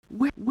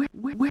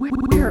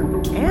Where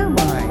am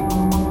I?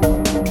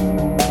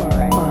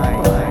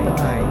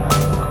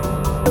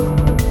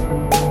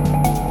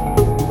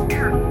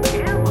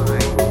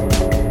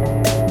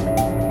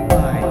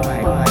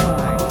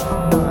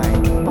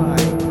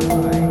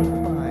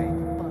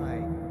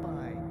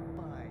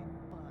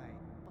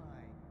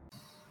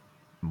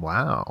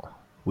 Wow,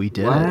 we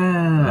did it.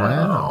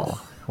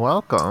 Wow.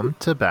 Welcome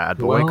to Bad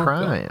Boy Welcome.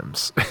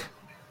 Crimes.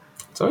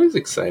 It's always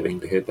exciting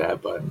to hit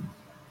that button.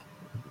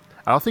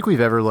 I don't think we've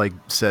ever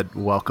said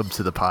welcome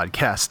to the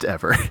podcast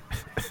ever.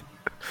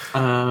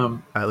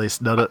 At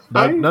least none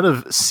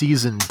of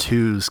season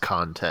 2's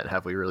content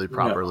have we really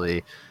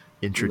properly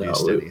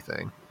introduced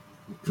anything.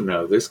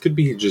 No, this could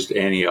be just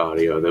any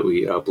audio that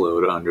we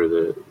upload under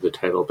the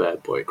title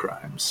Bad Boy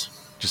Crimes.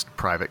 Just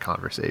private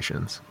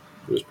conversations.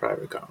 Just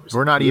private conversations.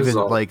 We're not even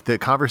the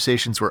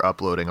conversations we're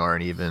uploading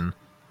aren't even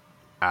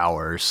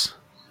ours.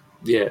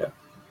 Yeah.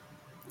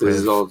 This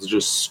is all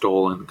just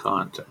stolen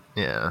content.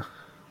 Yeah.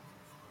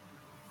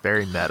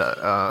 Very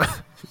meta.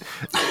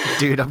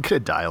 Dude, I'm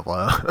gonna die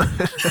low.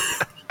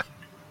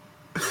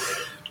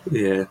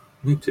 Yeah,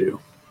 me too.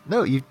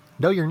 No,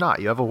 you're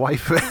not. You have a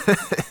wife.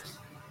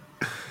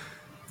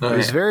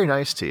 Who's very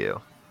nice to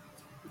you.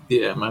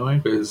 Yeah, my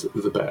wife is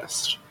the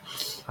best.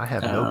 I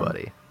have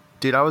nobody.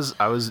 Dude, I was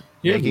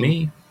You making have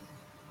me.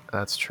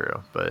 That's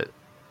true, but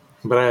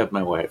I have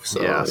my wife,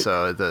 so yeah,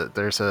 so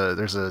there's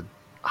a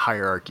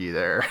hierarchy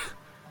there.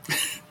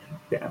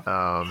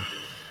 Yeah.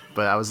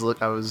 But I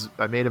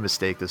made a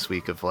mistake this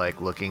week of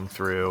looking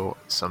through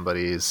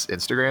somebody's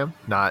Instagram,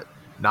 not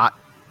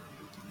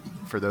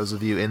for those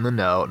of you in the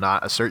know,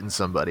 not a certain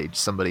somebody,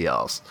 just somebody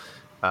else,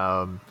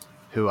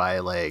 who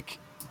I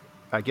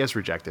guess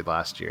rejected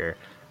last year,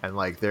 and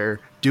they're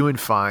doing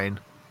fine,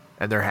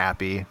 and they're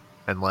happy,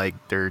 and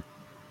they're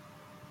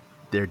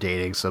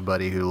dating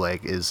somebody who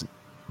is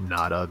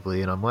not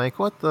ugly, and I'm like,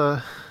 what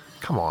the?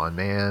 Come on,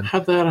 man.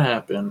 How'd that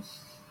happen?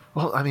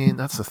 Well, I mean,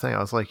 that's the thing. I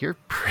was like, you're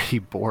pretty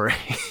boring.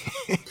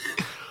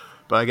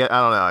 But I don't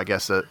know. I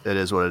guess it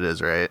is what it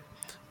is, right?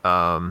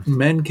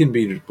 Men can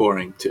be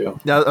boring too.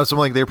 Yeah,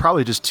 so they're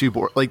probably just too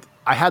bored.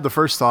 I had the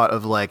first thought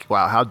of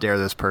wow, how dare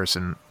this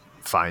person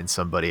find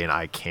somebody and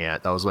I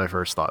can't. That was my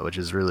first thought, which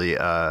is really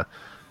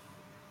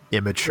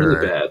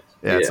immature. Really bad.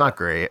 Yeah, it's not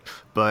great.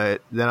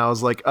 But then I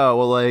was like, oh,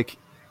 well,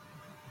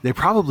 they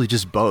probably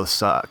just both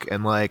suck.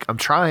 And I'm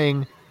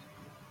trying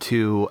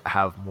to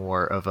have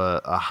more of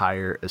a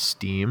higher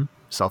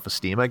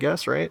self-esteem, I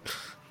guess, right?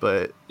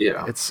 But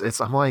yeah, I'm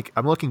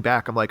looking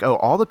back, I'm like, oh,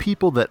 all the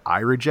people that I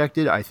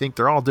rejected, I think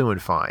they're all doing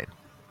fine.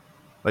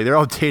 They're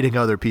all dating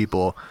other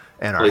people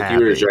and are happy.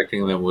 You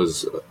rejecting them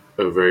was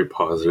a very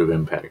positive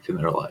impact in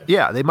their life.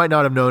 Yeah, they might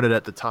not have known it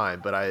at the time,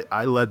 but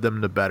I led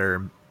them to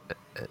better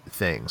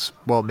things.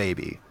 Well,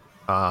 maybe.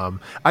 I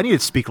need to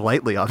speak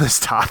lightly on this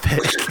topic.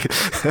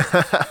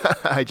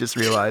 I just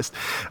realized.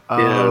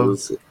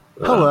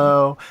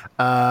 Hello.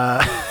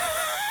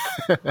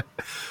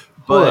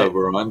 Hello,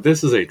 everyone.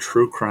 This is a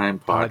true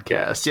crime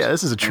podcast. Yeah,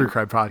 this is a true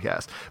crime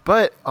podcast.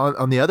 But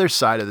on the other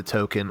side of the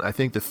token, I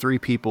think the three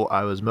people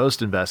I was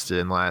most invested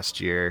in last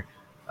year,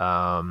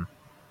 they're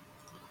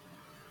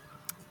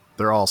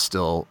all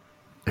still,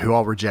 who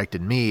all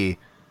rejected me,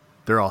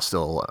 they're all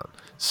still alone.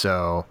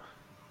 So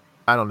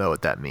I don't know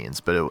what that means,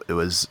 but it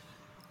was,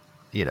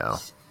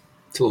 it's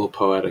a little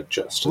poetic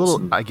justice.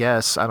 I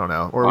guess, I don't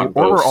know. Or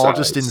we're all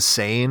just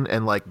insane,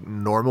 and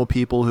normal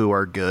people who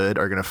are good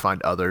are going to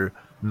find other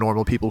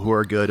normal people who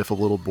are good if a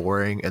little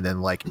boring, and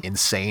then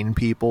insane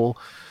people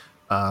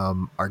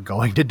are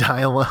going to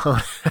die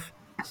alone.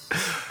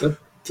 That's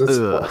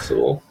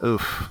possible.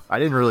 Oof. I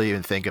didn't really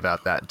even think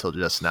about that until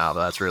just now,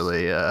 but that's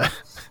really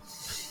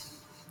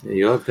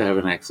you'll have to have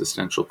an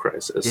existential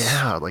crisis.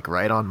 Yeah,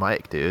 right on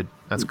mic, dude.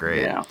 That's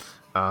great. Yeah.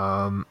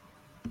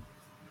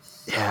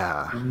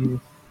 Yeah. I mean,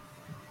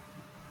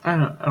 I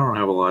don't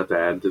have a lot to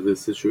add to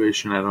this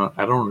situation.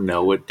 I don't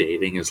know what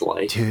dating is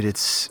like. Dude,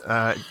 it's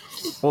because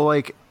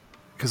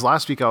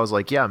last week I was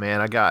like, yeah, man,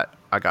 I got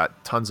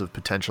tons of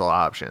potential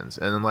options,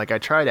 and then I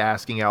tried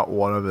asking out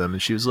one of them,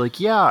 and she was like,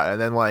 yeah,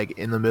 and then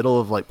in the middle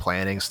of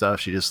planning stuff,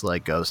 she just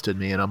ghosted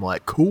me, and I'm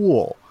like,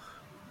 cool.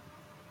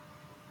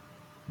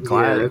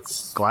 Glad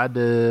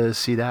to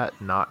see that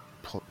not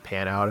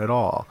pan out at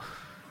all.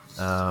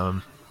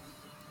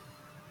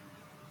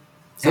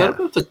 Is that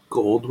about the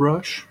gold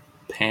rush?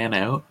 Pan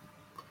out?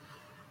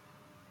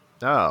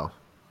 Oh.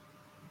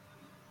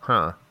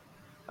 Huh.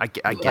 I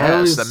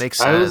guess that makes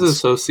sense. I was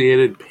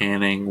associated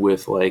panning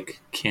with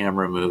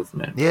camera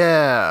movement.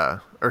 Yeah,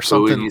 or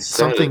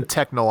something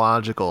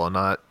technological, and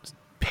not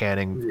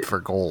panning for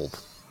gold.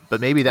 But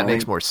maybe that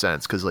makes more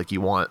sense because you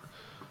want,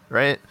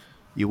 right?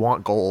 You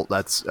want gold.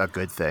 That's a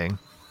good thing.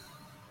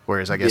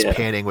 Whereas I guess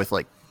panning with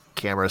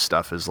camera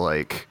stuff is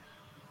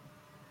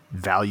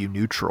value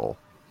neutral.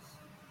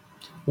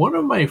 One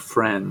of my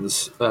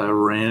friends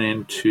ran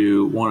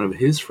into one of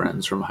his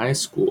friends from high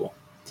school,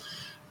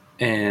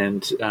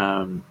 and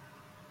on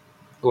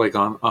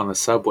the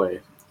subway.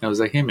 I was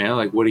like, "Hey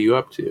man, what are you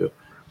up to?"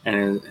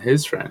 And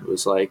his friend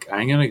was like,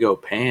 "I'm gonna go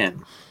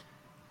pan."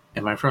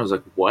 And my friend was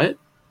like, "What?"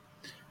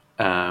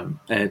 and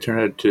it turned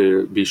out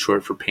to be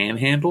short for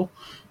panhandle,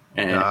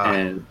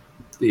 and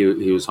he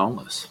was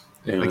homeless.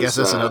 I guess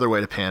that's another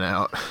way to pan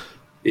out.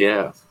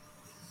 Yeah.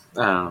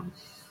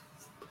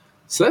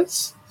 So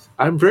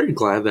I'm very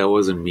glad that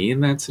wasn't me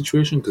in that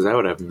situation because I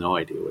would have no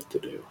idea what to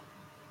do.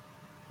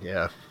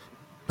 Yeah,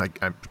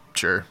 I'm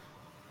sure.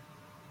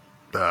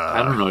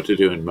 I don't know what to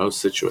do in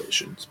most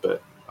situations,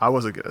 but I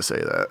wasn't gonna say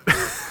that.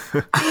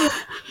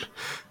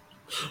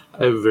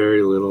 I have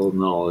very little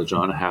knowledge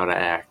on how to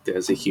act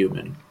as a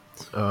human.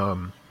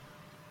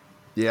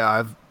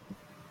 Yeah,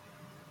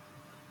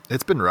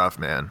 it's been rough,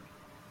 man.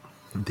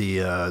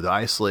 The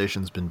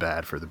isolation's been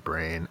bad for the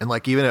brain, and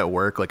like even at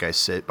work, like I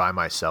sit by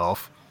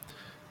myself,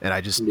 and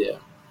I just Yeah.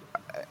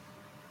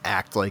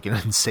 act like an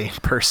insane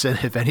person.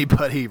 If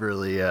anybody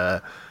really,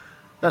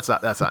 that's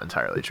not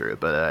entirely true,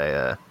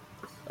 but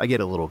I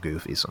get a little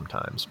goofy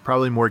sometimes.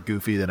 Probably more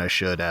goofy than I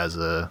should as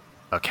a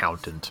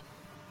accountant.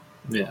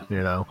 Yeah.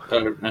 You know,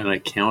 An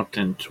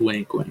accountant,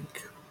 wink,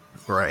 wink.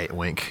 right?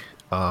 Wink.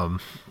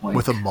 Wink.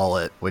 With a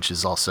mullet, which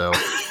is also,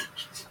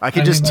 I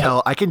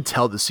can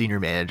tell the senior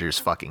managers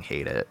fucking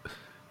hate it,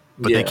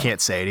 but they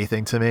can't say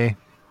anything to me.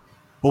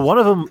 Well,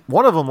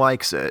 one of them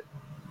likes it.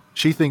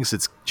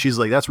 She's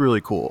like, that's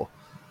really cool.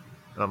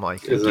 And I'm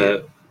like, Is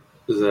that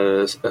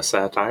a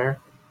satire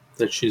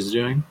that she's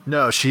doing?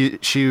 no, she,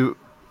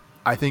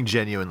 I think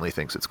genuinely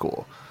thinks it's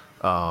cool.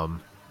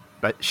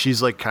 But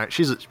she's like,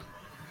 she's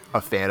a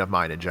fan of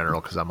mine in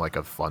general because I'm like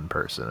a fun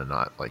person and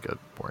not like a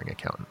boring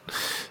accountant.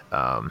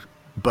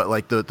 But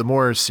like the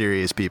more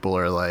serious people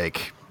are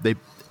like,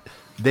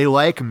 they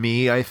like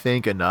me, I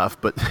think, enough,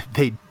 but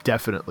they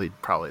definitely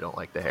probably don't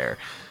like the hair.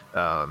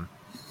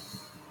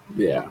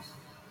 Yeah.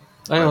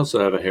 I also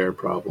have a hair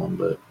problem,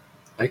 but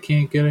I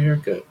can't get a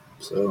haircut.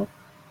 So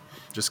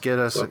just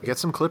get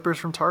some clippers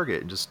from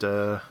Target and just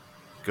go.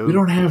 We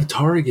don't have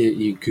Target,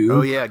 you goof.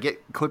 Oh yeah,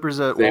 get clippers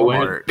at they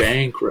Walmart. Went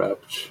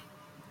bankrupt.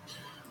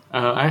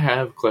 I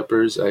have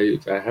clippers. I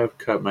have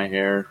cut my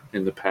hair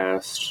in the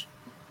past.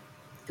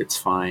 It's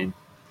fine.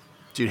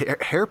 Dude,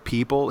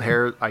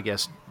 hair, I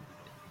guess,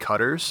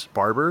 cutters,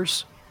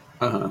 barbers,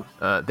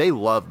 they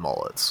love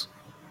mullets.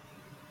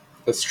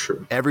 That's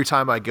true. Every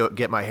time I go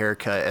get my hair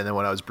cut, and then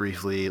when I was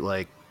briefly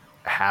like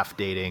half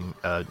dating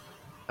a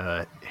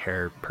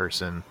hair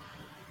person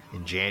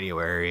in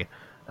January,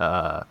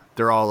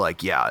 they're all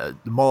like, yeah,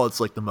 the mullet's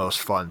like the most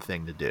fun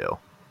thing to do,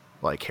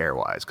 like hair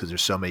wise, because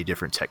there's so many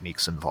different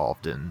techniques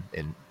involved in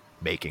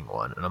making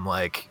one. And I'm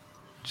like,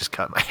 just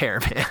cut my hair,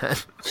 man.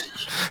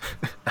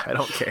 I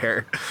don't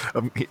care.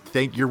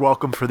 You're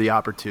welcome for the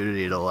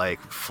opportunity to like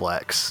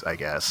flex, I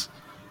guess.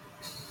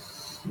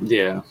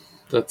 Yeah,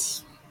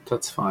 that's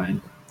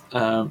fine.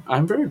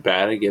 I'm very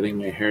bad at getting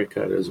my hair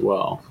cut as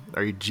well.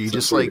 Do you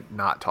just like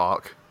not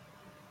talk?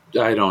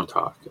 I don't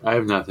talk. I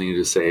have nothing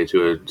to say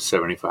to a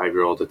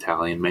 75-year-old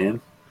Italian man.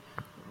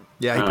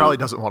 Yeah, he probably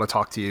doesn't want to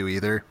talk to you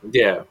either.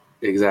 Yeah,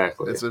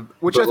 exactly.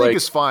 Which I think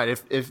is fine.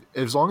 If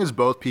as long as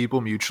both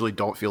people mutually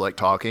don't feel like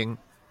talking,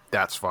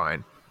 that's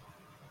fine.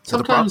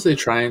 Sometimes they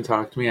try and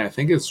talk to me. I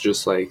think it's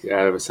just like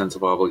out of a sense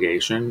of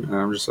obligation, and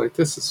I'm just like,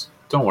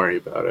 don't worry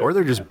about it. Or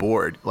they're just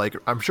bored. Like,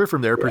 I'm sure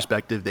from their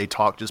perspective, they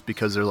talk just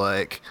because they're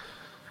like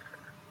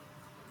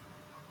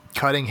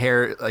cutting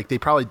hair. Like, they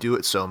probably do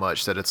it so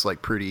much that it's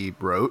like pretty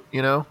rote,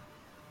 you know?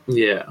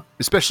 Yeah.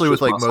 Especially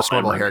with like most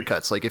normal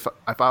haircuts. Like, if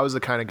I was the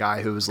kind of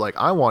guy who was like,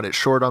 I want it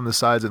short on the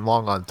sides and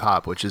long on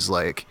top, which is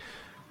like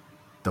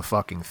the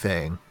fucking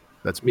thing.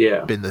 That's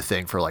been the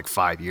thing for like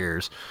 5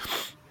 years.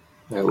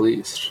 At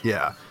least.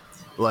 Yeah.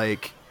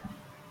 Like,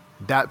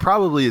 that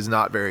probably is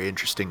not very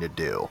interesting to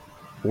do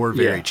or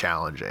very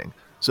challenging.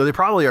 So they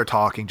probably are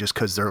talking just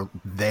because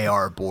they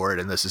are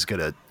bored and this is going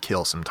to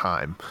kill some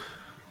time.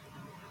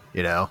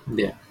 You know?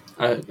 Yeah.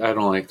 I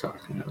don't like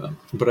talking to them.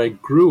 But I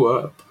grew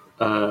up,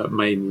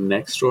 my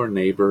next door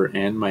neighbor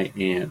and my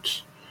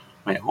aunt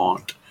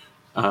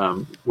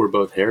were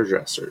both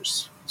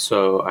hairdressers.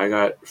 So I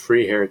got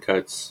free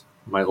haircuts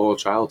my whole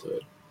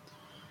childhood.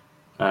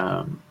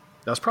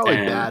 That's probably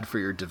bad for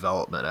your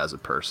development as a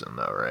person,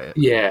 though, right?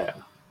 Yeah.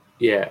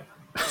 Yeah.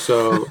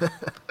 So,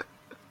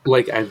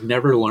 like, I've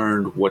never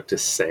learned what to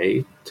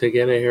say to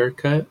get a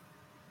haircut.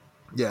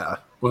 Yeah.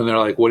 When they're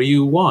like, what do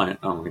you want?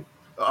 I'm like,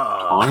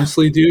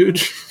 honestly, dude,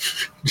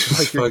 just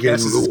like your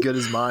guess is as good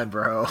as mine,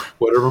 bro.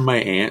 Whatever my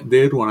aunt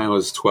did when I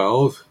was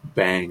 12,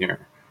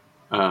 banger.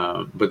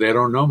 But they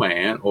don't know my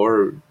aunt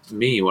or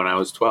me when I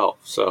was 12,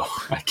 so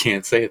I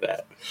can't say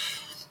that.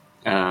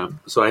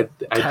 So I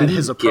that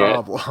is a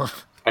problem.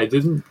 I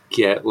didn't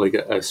get like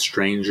a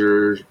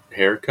stranger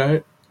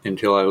haircut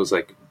until I was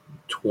like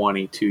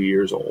 22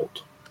 years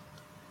old.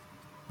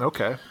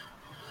 Okay.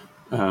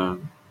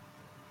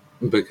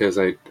 Because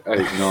I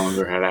no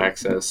longer had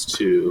access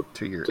to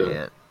your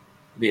aunt.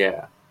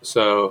 Yeah.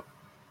 So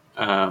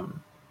I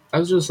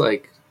was just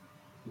like,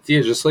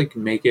 just like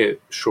make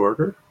it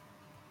shorter.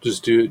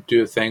 Just do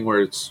a thing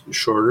where it's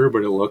shorter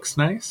but it looks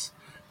nice.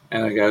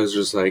 And the guy was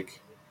just like,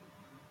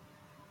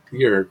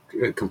 you're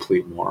a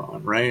complete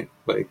moron, right?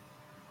 Like,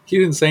 he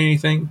didn't say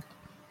anything.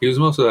 He was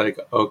mostly like,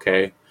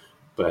 okay,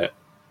 but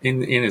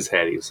in his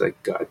head, he was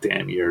like, "God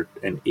damn, you're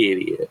an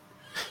idiot."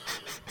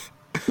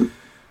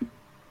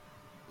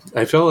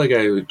 I felt like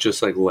I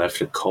just like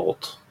left a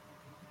cult.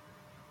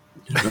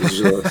 I was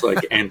just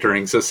like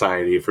entering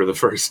society for the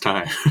first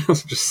time. I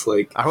was just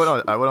like, I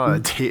went on a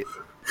date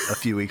a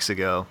few weeks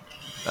ago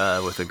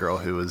with a girl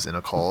who was in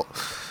a cult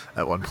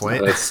at one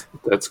point.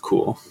 that's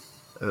cool.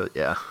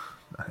 Yeah,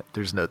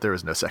 there was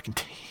no second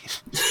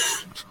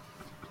date.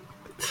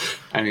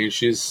 I mean,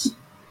 she's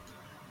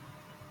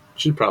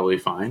probably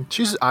fine.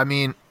 I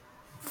mean,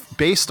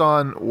 based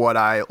on what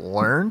I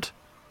learned,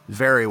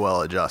 very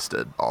well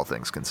adjusted, all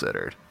things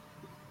considered.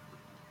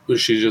 Was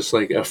she just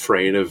like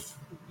afraid of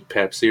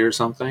Pepsi or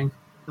something?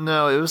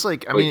 No, it was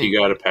like, I Like mean, you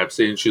got a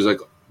Pepsi, and she's like,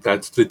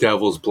 "That's the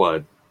devil's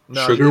blood."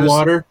 No, Sugar it was-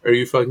 water? Are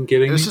you fucking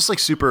kidding it was me? just like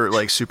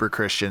super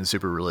Christian,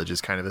 super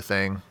religious kind of a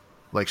thing.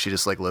 Like she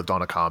just like lived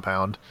on a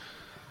compound.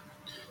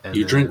 And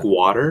You drink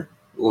water?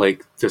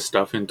 Like the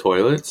stuff in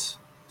toilets?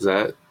 Is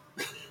that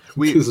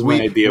We this is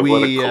my idea of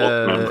what a cult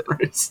uh, member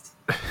is.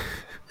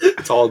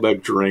 It's all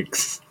about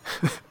drinks.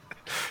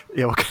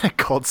 Yeah, what kind of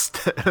cults?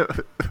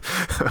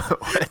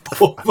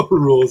 All the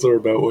rules are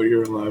about what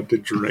you're allowed to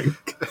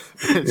drink.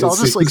 It's all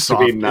just like seems to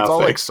soft. be It's all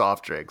nothing. like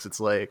soft drinks. It's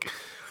like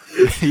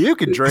you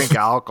can drink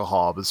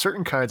alcohol, but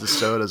certain kinds of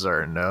sodas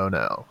are a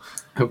no.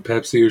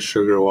 Pepsi is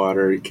sugar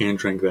water. You can't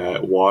drink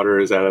that. Water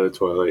is out of the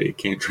toilet. You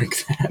can't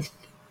drink that.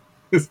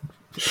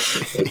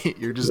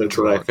 You're just That's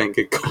what I drunk. think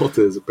a cult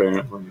is,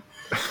 apparently.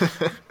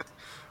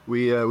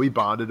 We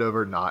bonded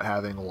over not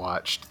having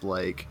watched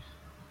like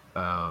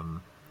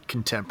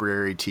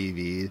contemporary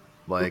TV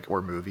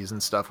or movies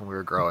and stuff when we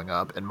were growing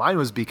up, and mine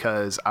was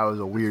because I was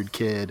a weird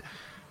kid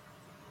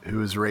who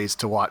was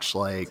raised to watch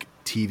like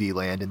TV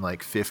Land and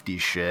like 50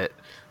 shit,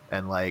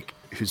 and like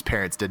whose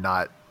parents did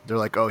not. They're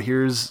like, oh,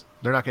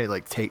 they're not gonna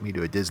like take me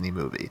to a Disney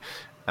movie,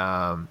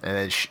 and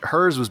then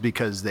hers was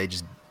because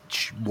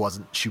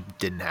she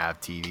didn't have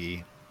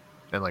TV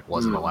and like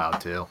wasn't allowed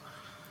to.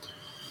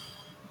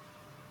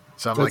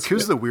 So I'm That's like,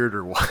 who's good. the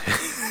weirder one?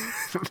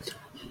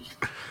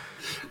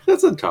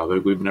 That's a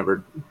topic we've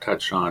never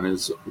touched on,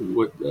 is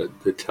what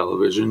the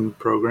television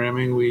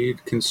programming we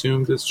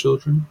consumed as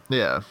children.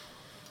 Yeah.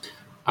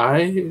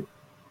 I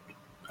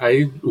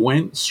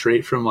went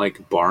straight from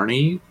like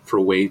Barney for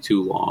way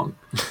too long.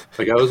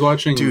 Like I was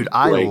watching, Dude,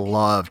 I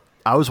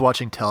was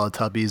watching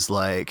Teletubbies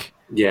like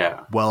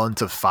yeah, well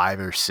into 5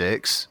 or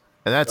 6.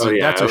 And that's Oh, a,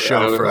 yeah, that's a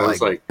show I for was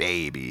like like-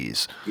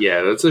 babies.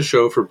 yeah. That's a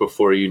show for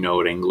before you know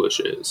what English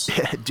is.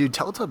 Yeah, dude,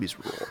 Teletubbies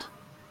ruled.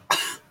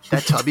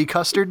 That tubby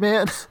custard,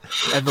 man,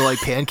 and the like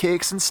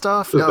pancakes and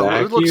stuff. The It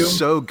vacuum? looks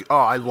so. Oh,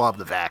 I love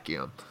the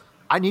vacuum.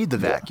 I need the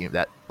vacuum.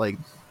 That like,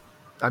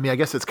 I mean, I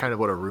guess it's kind of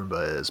what a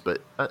Roomba is,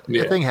 but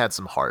Yeah. the thing had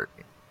some heart,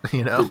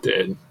 you know. It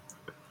did.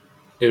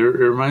 It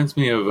reminds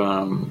me of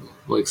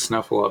like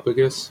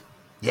Snuffleupagus.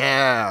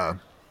 Yeah,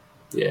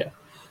 Yeah.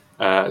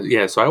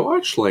 Yeah, so I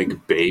watched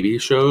like baby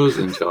shows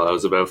until I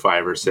was about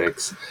 5 or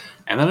 6,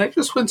 and then I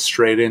just went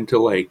straight into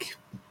like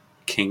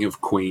King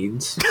of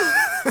Queens.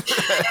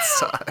 that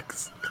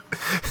sucks.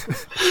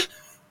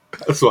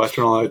 I was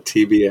watching a lot of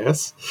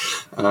TBS.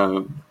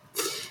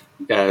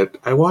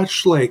 I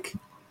watched like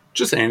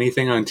just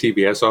anything on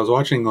TBS. So I was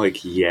watching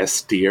like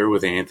Yes Dear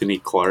with Anthony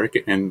Clark,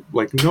 and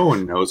like no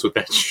one knows what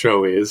that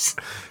show is.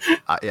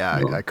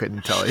 I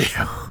couldn't tell you.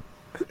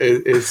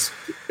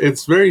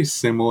 It's very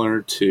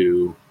similar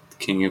to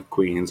King of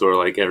Queens or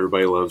like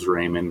Everybody Loves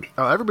Raymond.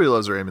 Oh, Everybody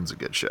Loves Raymond's a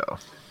good show.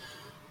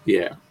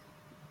 Yeah.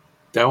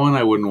 That one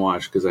I wouldn't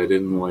watch because I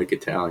didn't like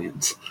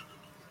Italians.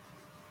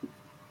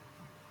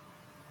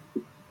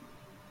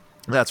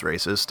 That's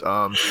racist.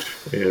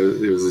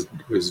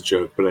 It was a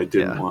joke, but I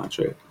didn't Yeah. watch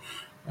it.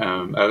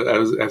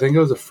 I think I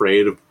was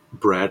afraid of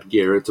Brad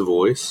Garrett's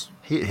voice.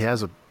 He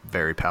has a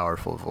very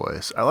powerful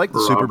voice. I like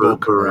the Super Bowl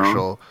Robert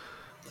Barone.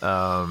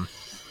 commercial,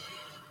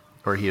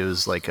 where he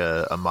was like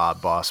a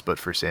mob boss, but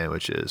for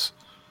sandwiches.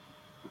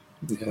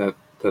 Yeah,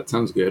 that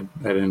sounds good.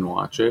 I didn't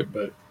watch it,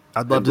 but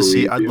I'd I love to see.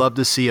 believe I'd you. love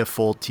to see a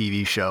full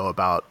TV show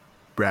about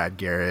Brad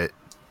Garrett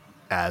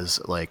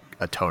as like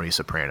a Tony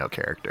Soprano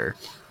character,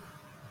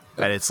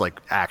 and it's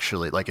like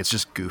actually like it's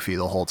just goofy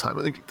the whole time.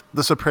 Like,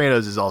 The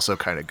Sopranos is also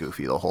kind of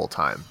goofy the whole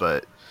time,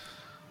 but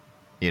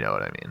you know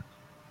what I mean.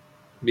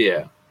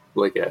 yeah,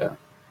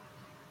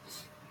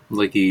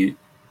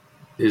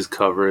 his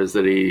cover is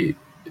that he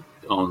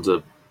owns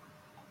a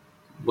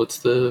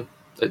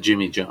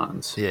Jimmy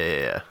John's.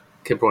 Yeah.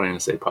 Kept wanting to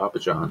say Papa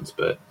John's,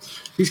 but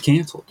he's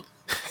canceled.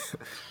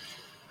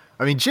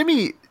 I mean,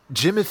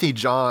 Jimothy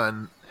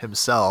John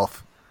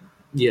himself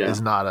Yeah, is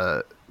not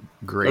a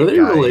great Are they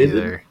guy related?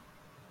 either.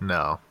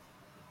 No,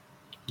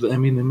 I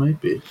mean they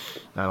might be.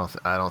 I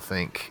don't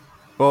think.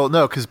 Well,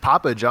 no, because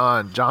Papa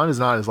John is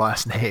not his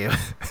last name.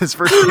 His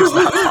first name's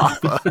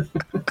not Papa.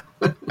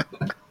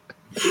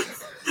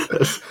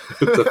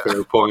 That's a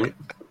fair point.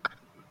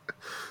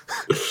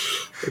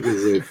 That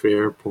is a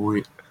fair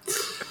point.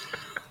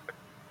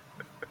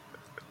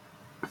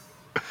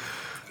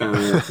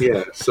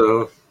 Yeah,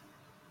 so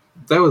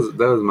that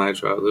was my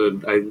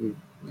childhood.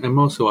 I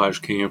mostly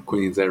watched King of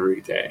Queens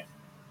every day,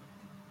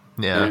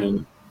 Yeah,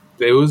 and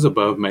it was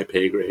above my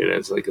pay grade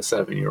as like a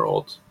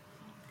 7-year-old.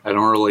 I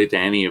don't relate to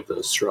any of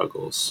those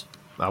struggles.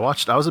 I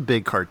was a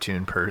big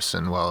cartoon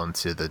person well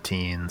into the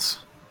teens.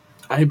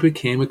 I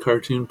became a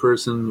cartoon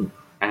person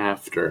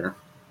after.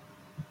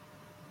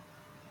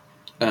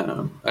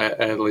 I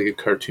had like a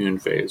cartoon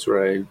phase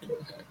where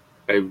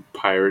I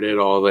pirated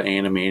all the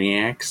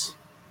Animaniacs.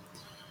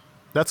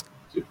 That's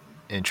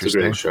interesting. It's a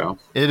great show.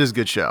 It is a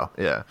good show.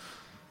 Yeah.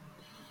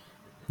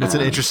 It's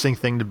an interesting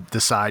thing to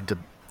decide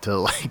to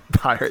like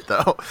pirate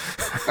though.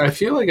 I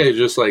feel like I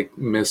just like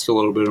missed a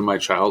little bit of my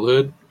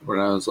childhood when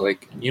I was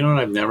like, you know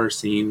what, I've never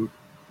seen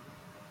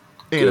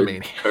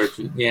Animaniacs.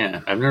 cartoon.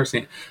 Yeah, I've never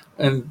seen.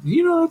 And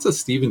you know, that's a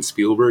Steven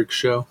Spielberg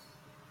show.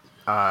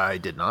 I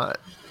did not.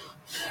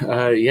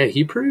 Yeah,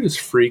 he produced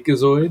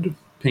Freakazoid,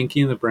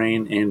 Pinky and the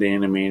Brain, and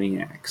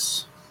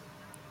Animaniacs.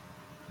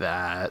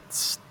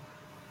 That's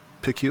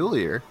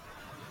peculiar.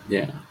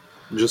 Yeah,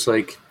 just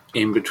like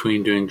in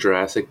between doing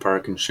Jurassic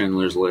Park and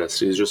Schindler's List,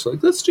 he's just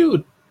like, let's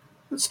do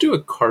a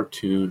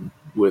cartoon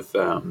with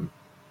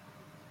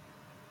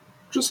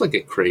just like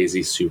a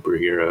crazy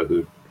superhero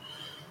who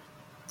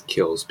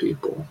kills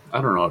people. I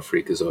don't know what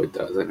Freakazoid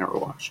does. I never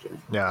watched it.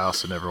 Yeah, I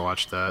also never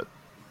watched that.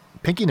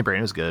 Pinky and the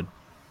Brain was good.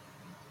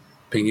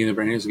 Pinky and the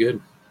Brain is good.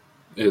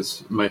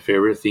 It's my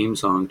favorite theme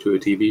song to a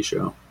TV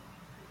show.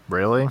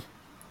 Really?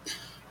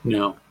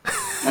 No.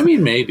 I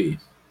mean, maybe.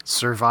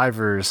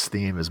 Survivor's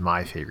theme is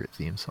my favorite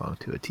theme song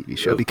to a TV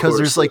show Of because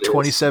there's course like it is.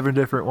 27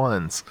 different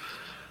ones.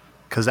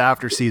 Because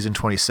after season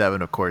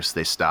 27, of course,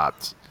 they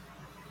stopped.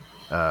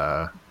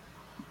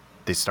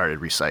 They started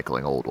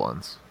recycling old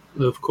ones.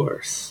 Of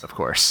course. Of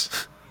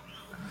course.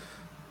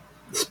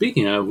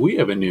 Speaking of, we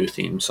have a new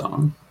theme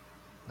song.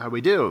 We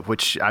do,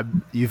 which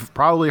you've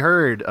probably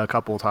heard a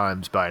couple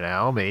times by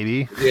now,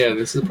 maybe. Yeah,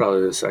 this is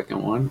probably the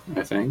second one,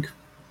 I think.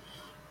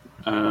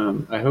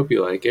 I hope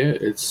you like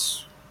it.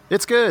 It's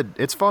good.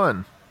 It's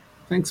fun.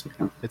 thanks,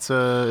 man. It's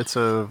a a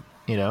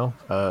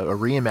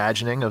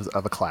reimagining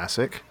of a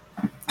classic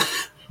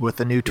with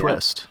a new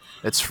twist.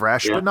 It's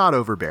fresh Yeah. but not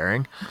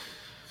overbearing.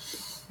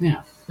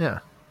 Yeah, Yeah.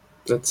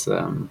 that's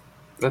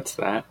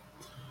that.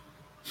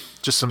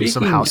 Just some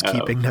Speaking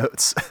housekeeping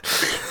notes.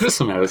 Just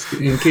some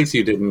in case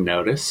you didn't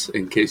notice,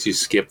 in case you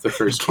skipped the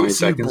first 20 In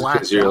case you seconds blacked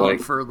because you're out like,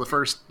 for the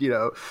first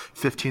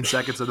 15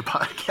 seconds of the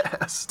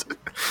podcast.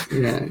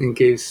 yeah, in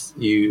case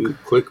you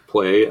click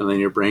play and then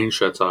your brain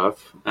shuts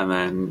off and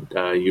then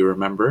you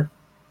remember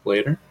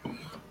later.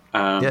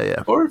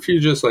 Yeah. Or if you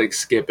just like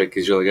skip it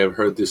because you're like, I've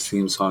heard this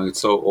theme song, it's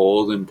so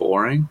old and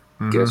boring.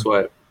 Guess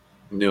what?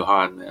 New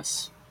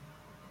hotness.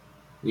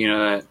 You know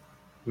that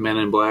Men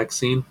in Black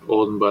scene,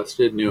 old and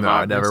busted, new No,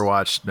 hotness. I never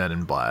watched Men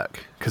in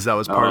Black because that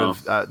was part Oh.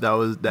 of that That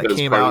was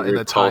came part out of in your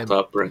the time.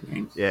 cult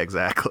upbringing. Yeah,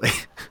 exactly.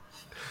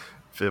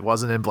 If it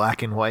wasn't in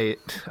black and white,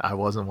 I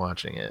wasn't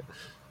watching it.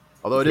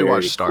 Although I did Very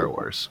watch Star cool.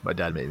 Wars. My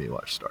dad made me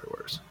watch Star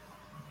Wars.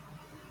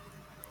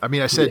 I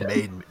mean, I said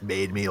Yeah.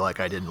 made me like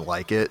I didn't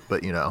like it,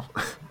 but like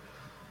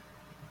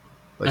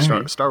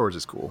Alright. Star Wars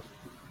is cool.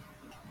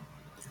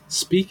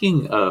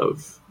 Speaking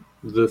of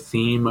the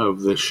theme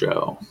of the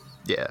show,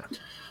 Yeah.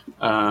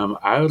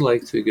 I would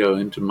like to go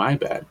into my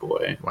bad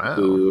boy, Wow.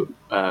 who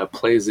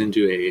plays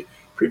into a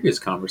previous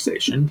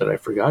conversation that I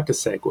forgot to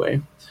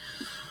segue.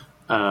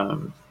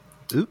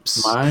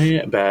 Oops.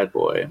 My bad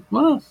boy.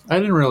 Well, I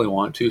didn't really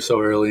want to so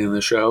early in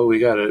the show. We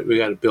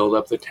gotta build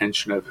up the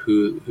tension of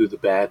who the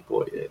bad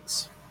boy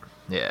is.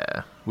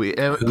 Yeah. Who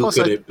Plus,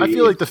 could I it be?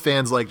 feel like the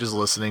fans like just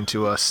listening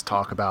to us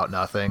talk about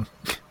nothing.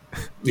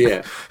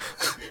 Yeah,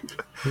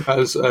 I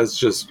was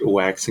just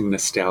waxing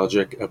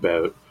nostalgic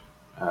about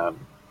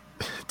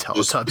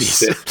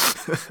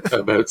Teletubbies.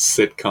 about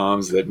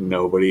sitcoms that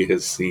nobody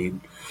has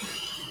seen.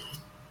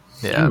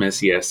 I Yeah.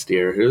 miss Yes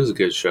Dear. It was a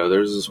good show. There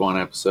was this one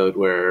episode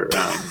where,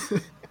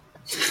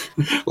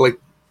 like,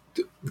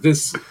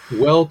 this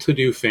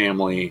well-to-do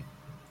family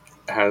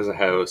has a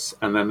house,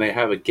 and then they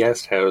have a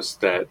guest house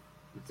that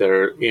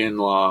their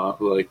in-law,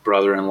 like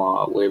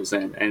brother-in-law, lives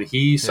in, and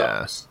he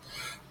sucks.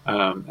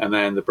 And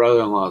then the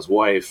brother-in-law's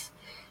wife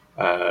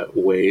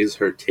weighs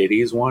her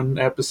titties one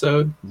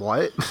episode.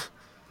 What?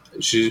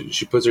 She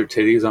puts her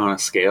titties on a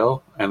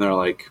scale, and they're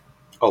like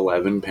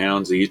 11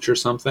 pounds each or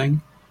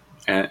something.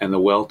 And the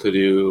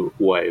well-to-do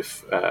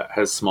wife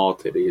has small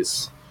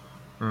titties,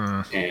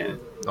 and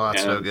Oh,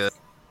 that's so and good.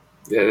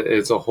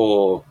 It's a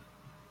whole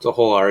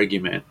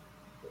argument.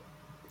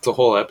 It's a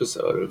whole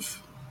episode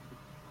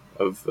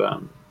of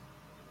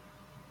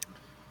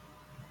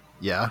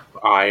Yeah.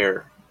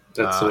 ire.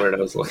 That's the word I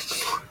was looking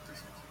for.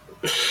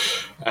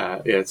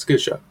 Yeah, it's a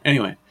good show.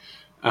 Anyway,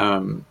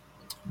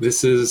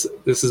 this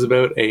is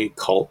about a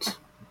cult.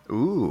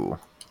 Ooh.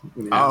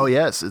 Yeah, Oh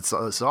yes, it's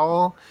all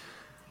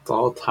it's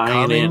all tying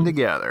coming in.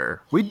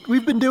 together.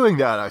 We've been doing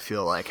that. I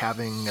feel like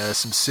having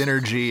some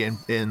synergy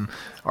in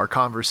our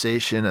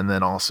conversation, and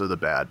then also the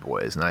bad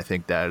boys. And I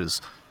think that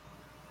is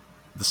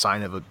the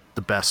sign of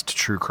the best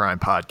true crime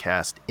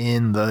podcast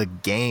in the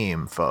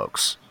game,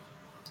 folks.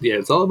 Yeah,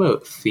 it's all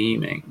about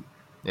theming.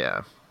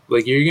 Yeah.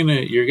 Like you're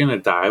gonna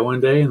die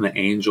one day, and the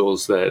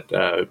angels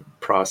that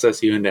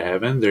process you into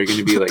heaven, they're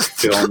gonna be like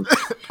filmed.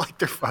 Like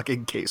they're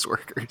fucking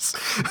caseworkers.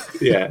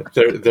 Yeah,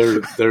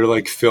 they're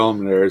like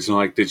film nerds, and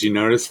like, did you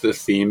notice the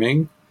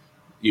theming?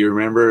 You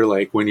remember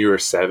like when you were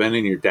 7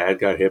 and your dad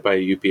got hit by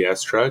a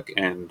UPS truck,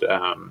 and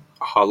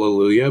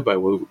Hallelujah by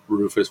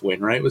Rufus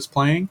Wainwright was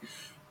playing,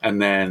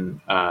 and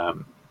then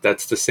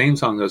that's the same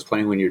song that was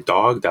playing when your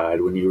dog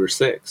died when you were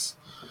 6.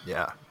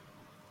 Yeah.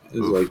 It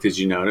was like, did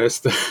you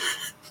notice?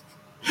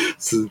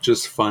 It's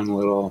just fun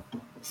little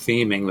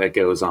theming that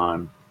goes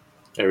on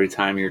every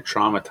time you're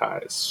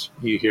traumatized.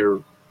 You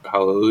hear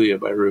Hallelujah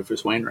by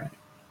Rufus Wainwright.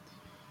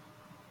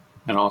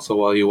 And also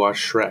while you watch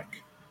Shrek.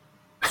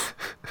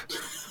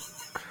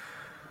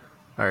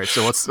 All right,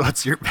 so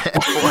what's your bad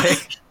boy?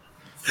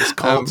 This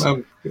cult.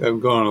 I'm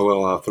going a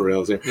little off the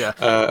rails here. Yeah.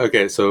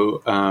 Okay,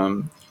 so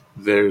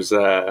there's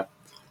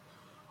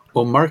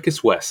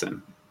Marcus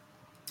Wesson,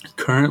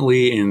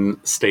 currently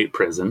in state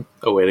prison,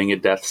 awaiting a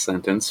death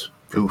sentence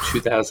from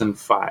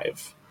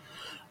 2005.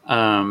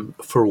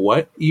 For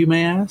what, you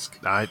may ask?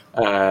 I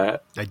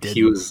did.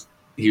 He was.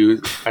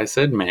 I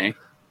said May.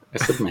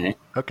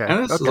 Okay.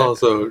 And this is okay.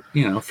 also,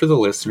 for the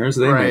listeners.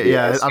 They may Right. be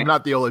Yeah, asking. I'm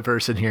not the only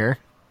person here.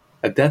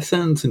 A death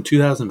sentence in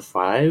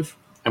 2005.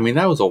 I mean,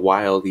 that was a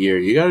wild year.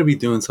 You got to be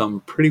doing something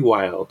pretty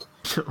wild.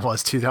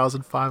 Was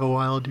 2005 a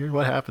wild year?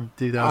 What happened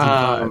in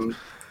 2005?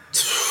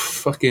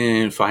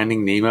 Fucking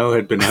Finding Nemo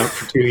had been out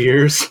for 2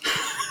 years.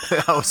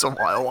 That was a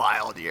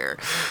wild year.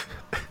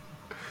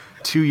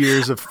 2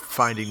 years of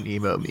Finding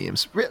Nemo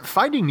memes.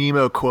 Finding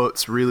Nemo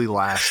quotes really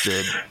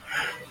lasted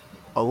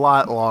a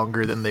lot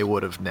longer than they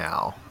would have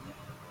now.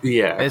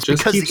 Yeah, And it's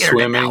just because keep the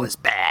internet swimming. now is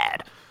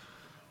bad.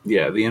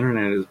 Yeah, the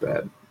internet is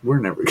bad. We're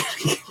never going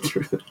to get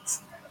through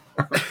this.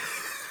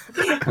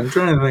 I'm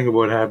trying to think of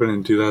what happened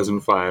in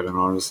 2005, and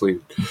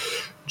honestly,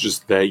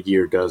 just that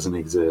year doesn't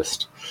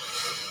exist.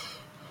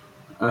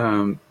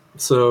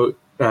 So,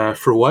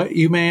 for what,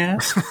 you may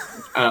ask?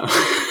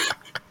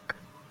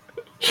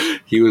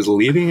 He was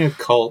leading a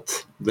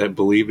cult that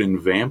believed in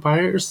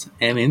vampires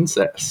and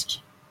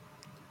incest.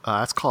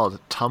 That's called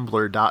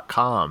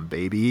Tumblr.com,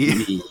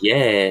 baby.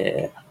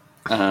 Yeah.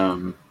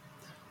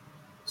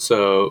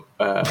 So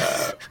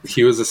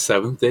he was a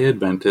Seventh-day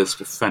Adventist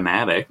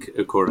fanatic,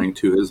 according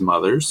to his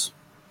mothers.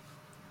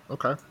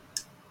 Okay.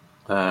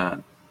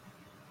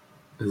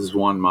 His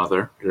one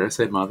mother. Did I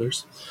say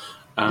mothers?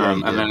 Yeah,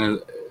 you and did. then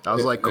I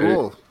was like,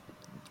 cool.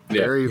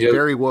 yeah,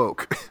 Very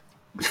woke.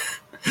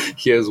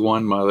 he has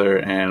one mother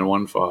and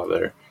one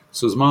father.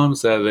 So his mom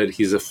said that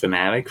he's a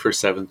fanatic for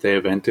Seventh-day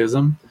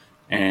Adventism,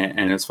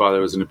 and his father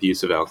was an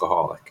abusive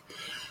alcoholic.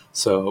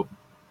 So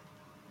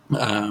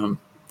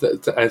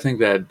I think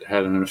that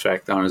had an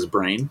effect on his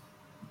brain.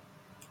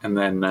 And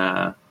then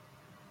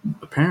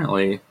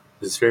apparently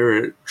his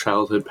favorite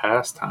childhood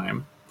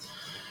pastime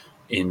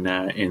in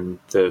the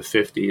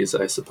 50s,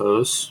 I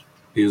suppose.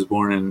 He was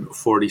born in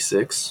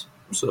 46,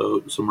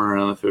 so somewhere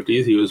around the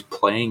 50s. He was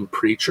playing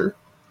preacher.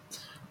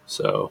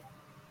 So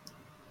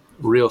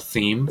real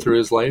theme through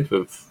his life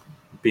of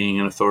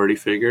being an authority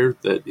figure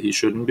that he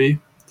shouldn't be.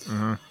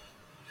 Mm-hmm.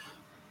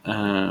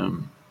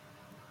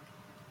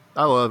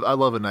 I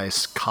love a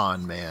nice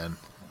con man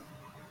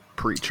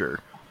preacher.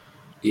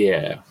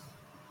 Yeah.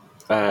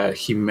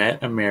 He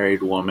met a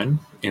married woman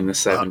in the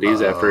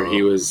 70s after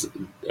he was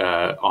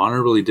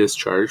honorably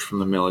discharged from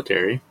the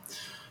military.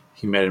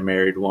 He met a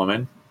married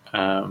woman,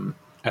 and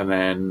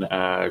then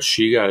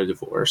she got a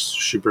divorce.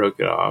 She broke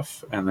it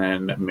off and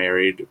then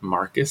married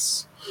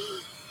Marcus.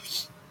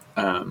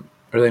 Or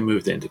they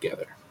moved in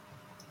together.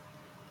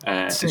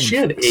 And she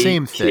had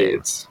 8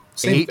 kids.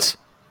 Eight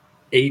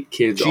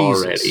kids Jesus.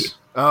 already.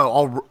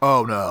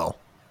 Oh no.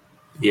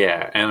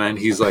 Yeah, and then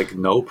he's like,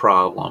 no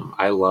problem.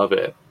 I love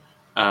it.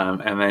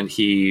 And then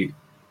he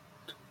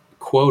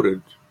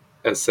quoted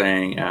as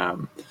saying,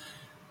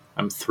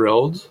 I'm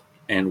thrilled,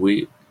 and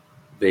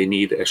they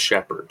need a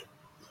shepherd.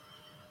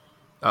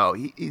 Oh,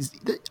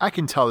 I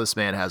can tell this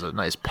man has a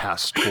nice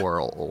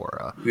pastoral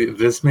aura.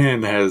 This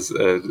man has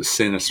a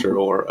sinister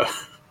aura.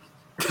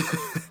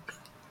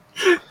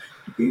 Can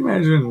you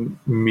imagine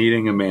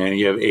meeting a man,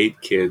 you have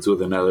 8 kids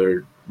with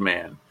another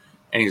man,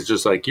 and he's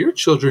just like, your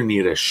children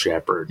need a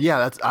shepherd.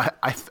 Yeah,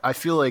 I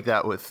feel like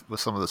that with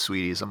some of the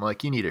sweeties. I'm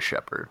like, you need a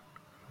shepherd.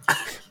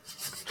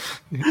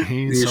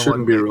 You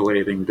shouldn't be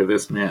relating to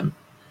this man.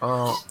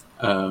 Oh.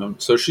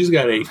 So she's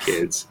got 8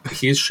 kids.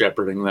 He's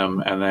shepherding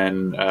them, and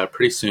then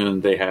pretty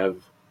soon they have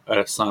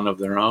a son of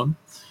their own.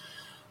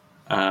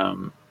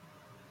 And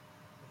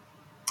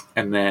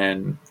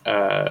then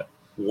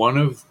one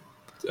of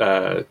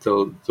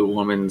the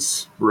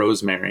woman's,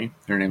 Rosemary,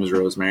 her name is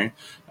Rosemary,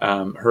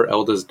 her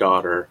eldest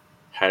daughter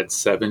had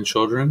 7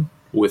 children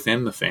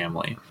within the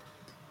family.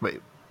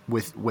 Wait,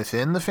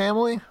 within the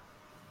family?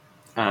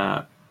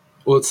 Well,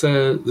 it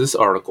says, this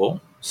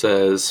article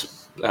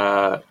says,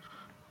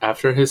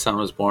 after his son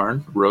was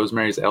born,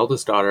 Rosemary's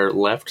eldest daughter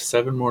left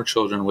 7 more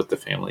children with the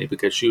family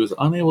because she was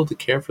unable to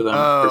care for them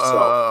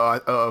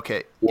herself.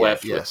 Okay.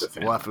 Left with the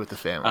family. Left with the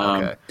family.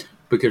 Okay.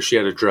 Because she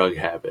had a drug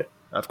habit.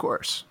 Of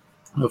course.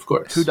 Of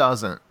course. Who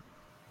doesn't?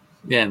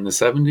 Yeah, in the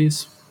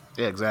 70s.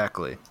 Yeah,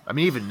 exactly. I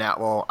mean, even now,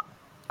 well,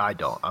 I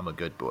don't. I'm a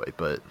good boy,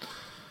 but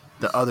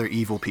the other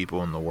evil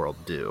people in the world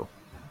do.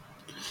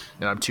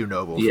 And I'm too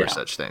noble for Yeah.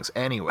 such things.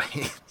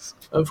 Anyways.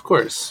 Of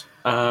course.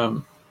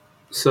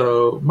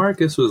 So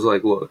Marcus was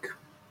like, "Look,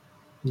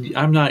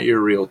 I'm not your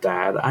real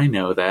dad. I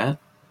know that.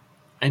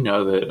 I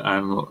know that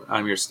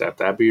I'm your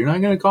stepdad, but you're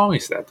not going to call me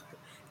stepdad.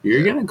 You're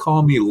Yeah. going to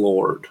call me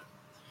Lord."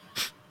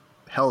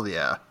 Hell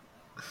yeah.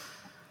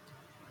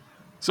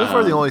 So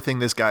far, the only thing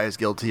this guy is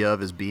guilty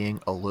of is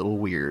being a little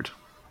weird.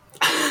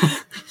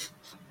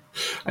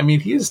 I mean,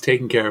 he is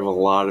taking care of a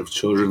lot of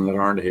children that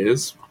aren't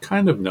his.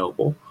 Kind of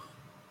noble.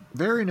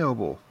 Very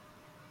noble.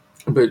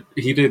 But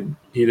he did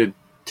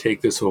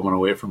take this woman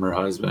away from her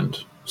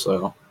husband.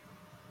 So,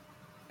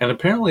 and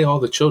apparently all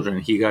the children,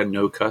 he got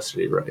no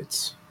custody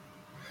rights.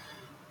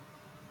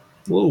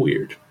 A little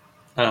weird.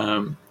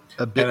 A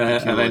bit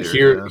And then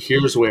peculiar,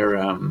 here's where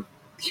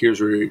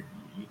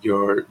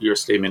your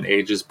statement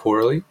ages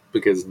poorly,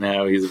 because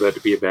now he's about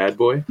to be a bad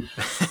boy.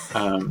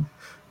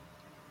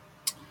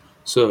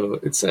 So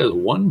it says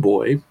one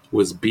boy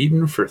was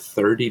beaten for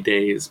 30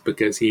 days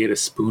because he ate a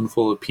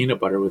spoonful of peanut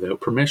butter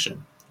without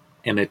permission,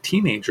 and a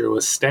teenager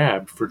was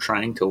stabbed for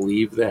trying to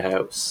leave the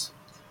house.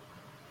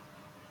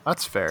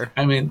 That's fair.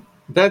 I mean,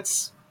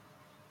 that's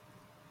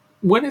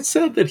when it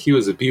said that he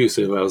was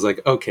abusive. I was like,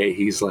 okay,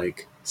 he's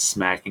like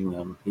smacking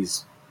them.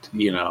 He's not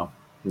being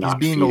a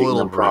feeding little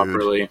them rude.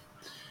 properly.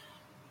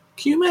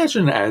 Can you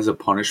imagine as a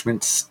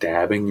punishment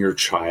stabbing your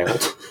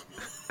child?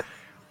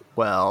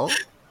 Well,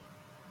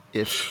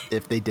 if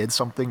they did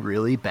something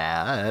really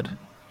bad,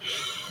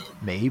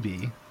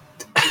 maybe.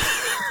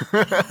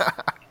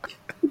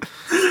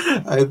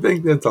 I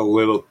think that's a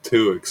little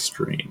too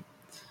extreme.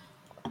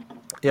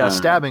 Yeah,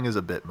 stabbing is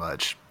a bit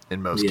much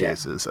in most Yeah.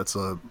 cases. That's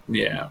a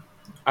Yeah.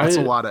 a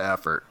lot of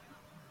effort.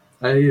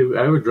 I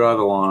would draw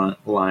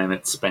the line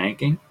at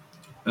spanking.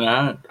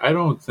 And I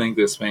don't think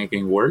that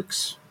spanking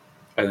works.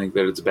 I think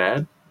that it's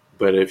bad.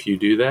 But if you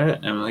do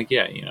that, I'm like,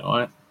 yeah, you know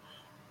what?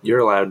 You're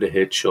allowed to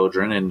hit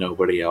children and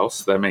nobody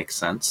else. That makes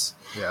sense.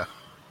 Yeah.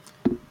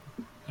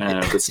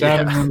 But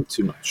stabbing Yeah. them,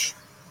 too much.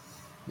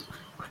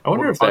 I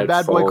wonder if On that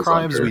bad boy falls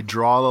crimes, under- we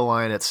draw the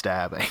line at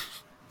stabbing.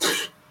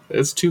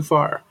 It's too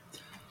far.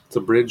 It's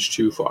a bridge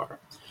too far.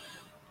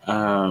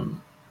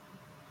 And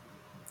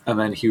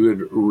then he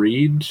would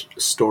read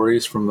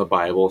stories from the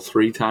Bible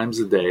 3 times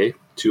a day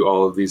to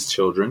all of these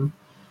children.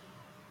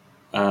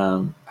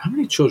 How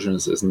many children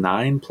is this?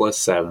 9 plus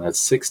 7. That's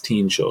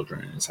 16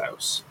 children in his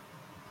house.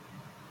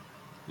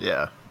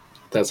 Yeah.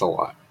 That's a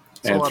lot.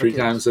 a And lot of 3 kids.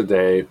 times a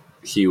day,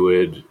 he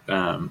would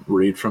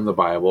read from the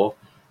Bible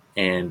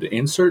and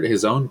insert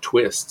his own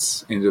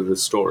twists into the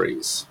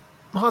stories.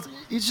 Well,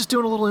 he's just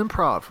doing a little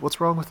improv.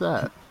 What's wrong with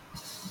that?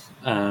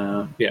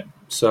 Yeah.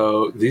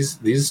 So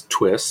these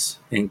twists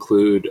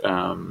include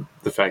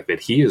the fact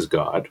that he is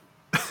God.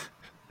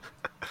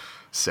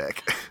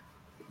 Sick.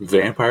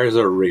 Vampires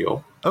are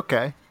real.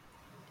 Okay.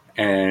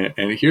 And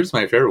here's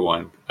my favorite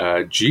one.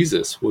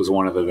 Jesus was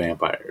one of the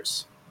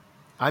vampires.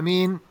 I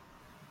mean,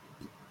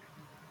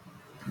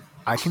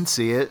 I can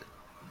see it.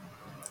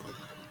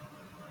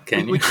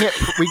 Can you?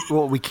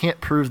 We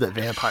can't prove that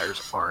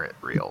vampires aren't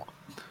real.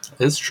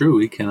 It's true.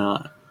 We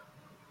cannot.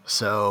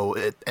 So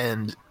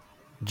and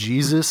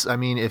Jesus, I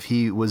mean, if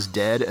he was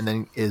dead and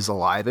then is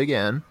alive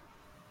again,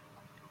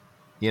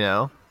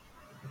 because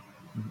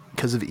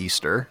of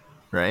Easter,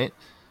 right?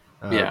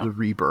 Yeah. The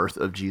rebirth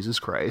of Jesus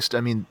Christ.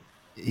 I mean,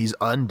 he's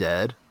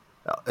undead,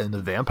 and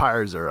the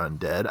vampires are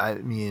undead. I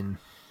mean,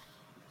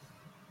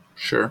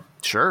 Sure.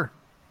 sure.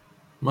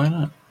 Why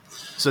not?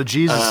 So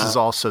Jesus is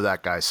also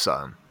that guy's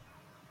son.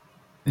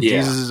 And Yeah.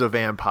 Jesus is a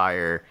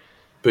vampire,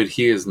 But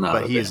he is not.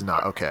 but a he is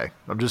vampire. not. Okay,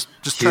 I'm just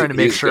trying to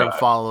make he's sure I'm God.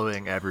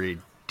 following every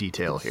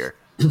detail here.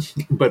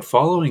 But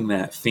following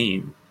that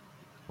theme,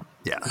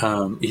 Yeah.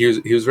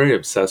 he was very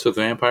obsessed with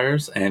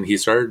vampires, and he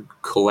started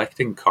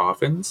collecting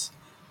coffins.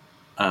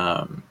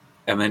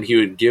 And then he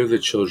would give the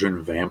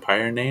children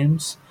vampire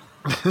names.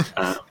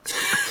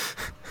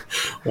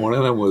 One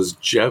of them was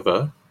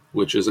Jeva,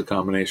 which is a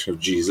combination of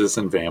Jesus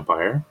and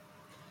vampire.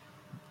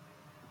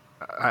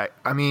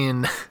 I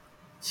mean,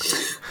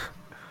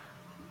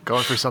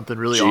 going for something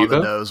really on the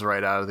Jiva? nose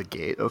right out of the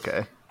gate.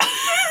 Okay,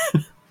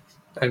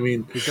 I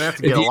mean, he's gonna have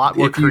to get a lot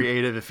more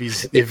creative if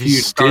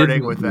he's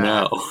starting with that.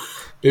 Know,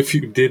 if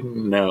you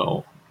didn't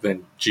know,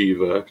 then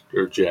Jiva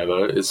or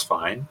Jeva is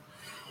fine.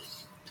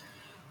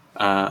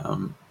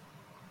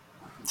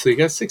 So you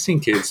got 16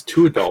 kids,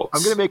 2 adults.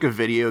 I'm gonna make a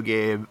video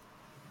game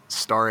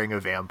starring a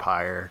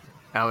vampire.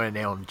 I'm gonna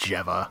name him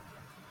Jeva.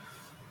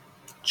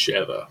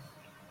 Jeva.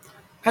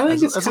 I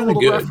think it's That's a kind of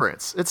little good.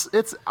 reference.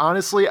 It's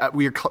honestly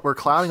we're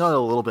clouding on it a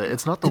little bit.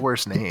 It's not the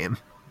worst name.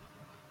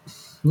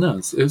 No,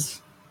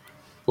 it's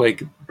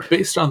like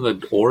based on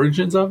the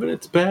origins of it,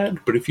 it's bad.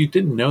 But if you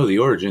didn't know the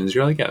origins,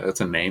 you're like, yeah,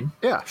 that's a name.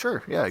 Yeah,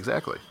 sure. Yeah,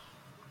 exactly.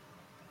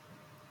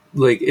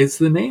 Like it's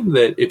the name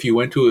that if you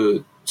went to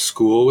a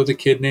school with a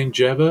kid named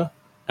Jeva,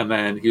 And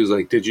then he was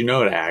like, "Did you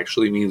know it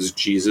actually means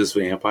Jesus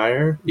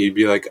vampire?" You'd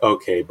be like,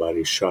 "Okay,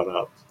 buddy, shut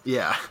up."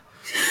 Yeah.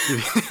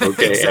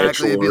 Okay,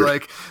 Exactly. It'd be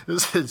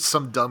edgelord. like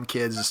some dumb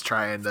kids just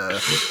trying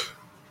to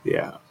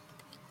Yeah,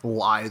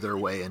 lie their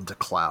way into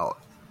clout.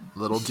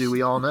 Little do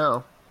we all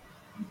know,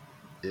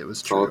 it was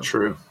it's all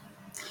true. true.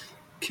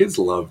 Kids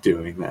love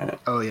doing that.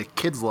 Oh yeah,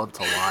 kids love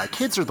to lie.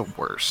 Kids are the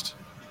worst.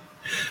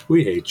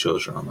 We hate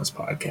children on this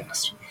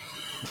podcast.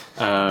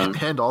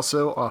 And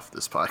also off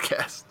this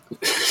podcast.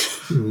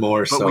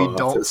 More But so we off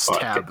don't this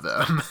stab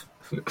podcast.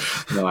 them.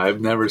 No,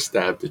 I've never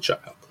stabbed a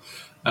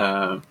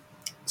child.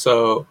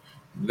 So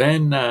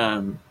then,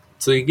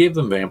 so he gave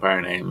them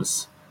vampire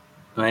names,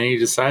 and then he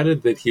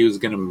decided that he was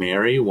going to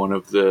marry one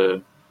of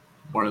the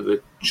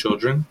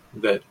children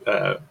that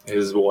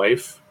his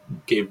wife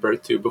gave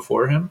birth to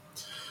before him,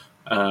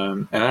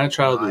 and that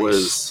child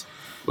Nice.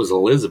 was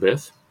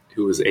Elizabeth,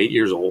 who was 8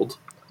 years old.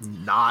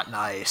 Not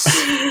nice.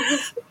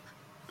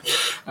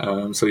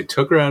 So he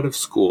took her out of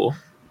school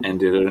and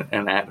did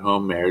an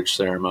at-home marriage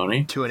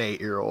ceremony To an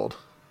 8-year-old.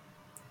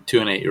 to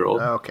an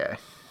 8-year-old. Okay.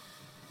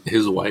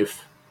 His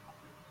wife.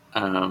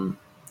 And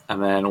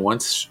then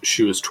once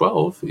she was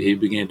 12, he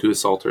began to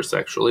assault her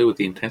sexually with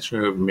the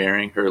intention of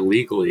marrying her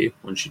legally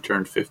when she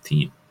turned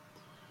 15.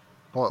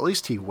 Well, at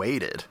least he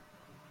waited.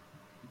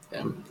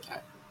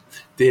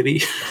 Did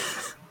he?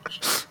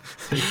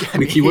 I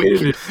mean, He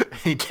waited.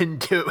 He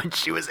didn't do it when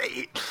she was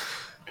 8.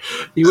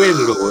 He waited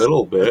a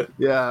little bit.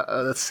 Yeah,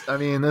 that's. I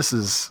mean, this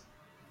is,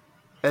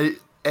 and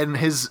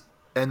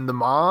the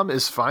mom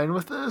is fine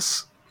with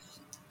this.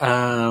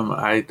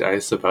 I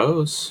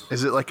suppose.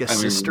 Is it like a I mean-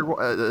 sister?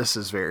 This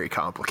is very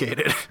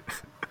complicated.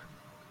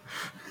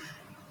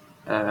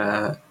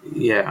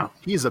 Yeah,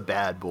 He's a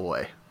bad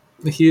boy.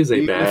 he is a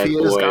Even bad if he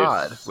boy. is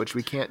God, which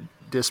we can't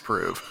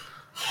disprove.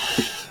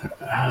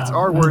 It's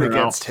our word I don't know.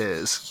 against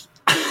his.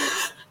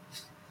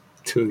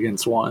 2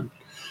 against 1.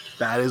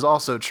 That is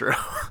also true.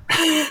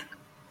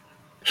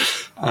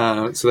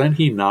 So then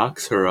he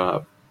knocks her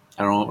up.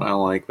 I don't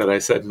like that I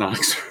said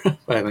knocks her up.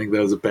 I think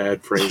that was a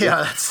bad phrase.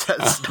 Yeah,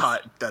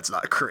 that's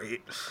not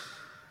great.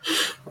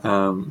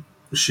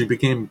 She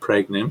became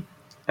pregnant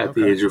at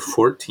the Okay. age of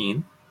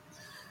 14.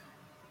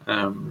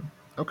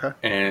 Okay.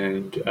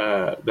 And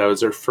that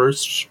was her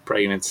first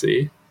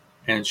pregnancy.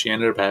 And she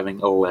ended up having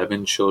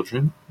 11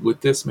 children with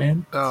this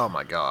man. Oh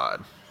my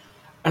God.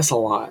 That's a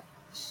lot.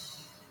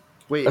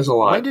 Wait, That's a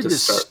lot when did to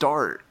this start.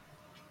 start?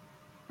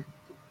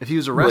 If he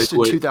was arrested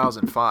Like, in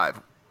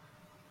 2005.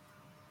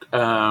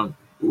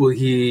 Well,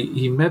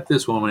 he met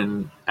this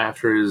woman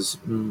after his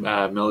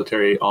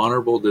military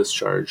honorable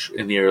discharge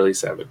in the early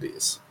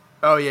 70s.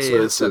 Oh yeah, So yeah,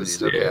 the this is-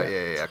 70s. Okay,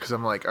 yeah. yeah. Because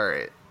I'm like, all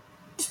right.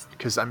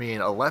 Because I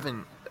mean,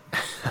 11.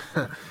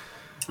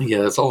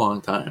 Yeah, that's a long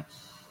time.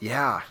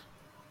 Yeah,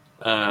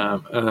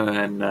 And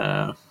then,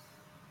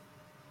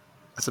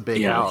 that's a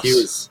big yeah,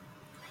 house.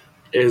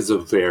 it is a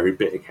very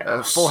big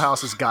house. Full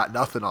House has got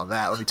nothing on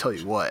that. Let me tell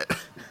you what.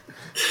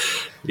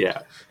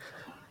 Yeah.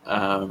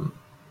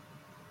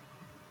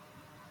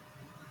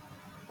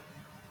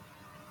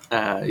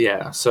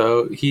 Yeah,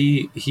 so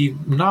he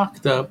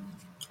knocked up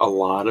a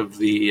lot of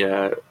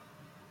the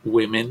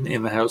women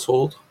in the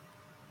household.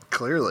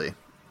 Clearly,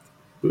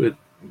 But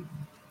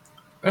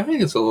I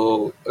think it's a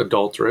little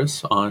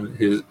adulterous on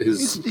his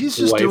he's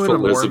just wife doing a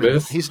Mormon.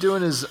 Elizabeth. He's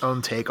doing his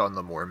own take on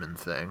the Mormon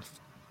thing,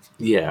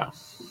 Yeah.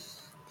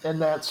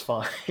 and that's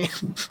fine.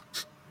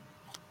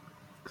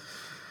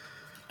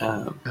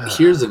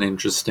 Here's an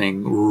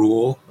interesting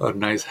rule, a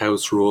nice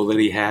house rule that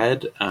he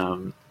had.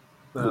 Oh,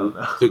 no.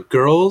 The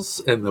girls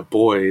and the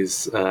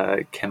boys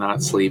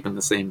cannot sleep in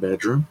the same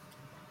bedroom,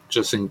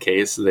 just in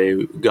case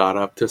they got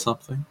up to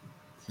something.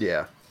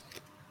 Yeah.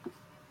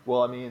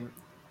 Well, I mean,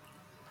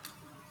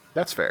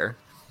 that's fair.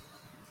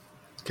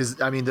 Because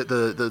I mean,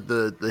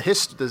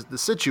 the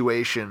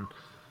situation,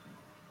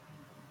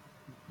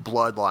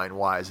 bloodline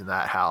wise, in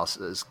that house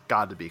has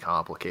got to be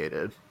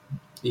complicated.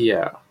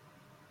 Yeah.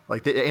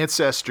 Like the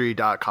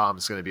ancestry.com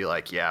is going to be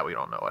like, yeah, we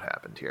don't know what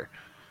happened here.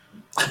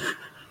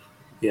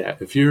 Yeah,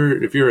 if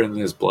you're in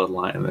this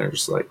bloodline,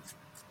 there's like,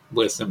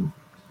 listen,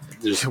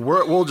 there's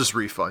We'll just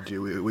refund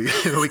you. We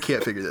we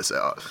can't figure this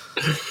out.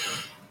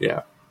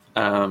 yeah,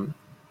 and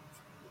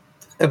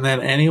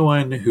then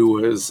anyone who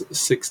was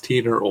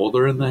 16 or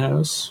older in the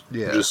house,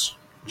 Yeah. just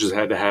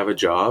had to have a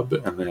job,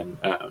 and then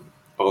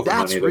all the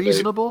That's money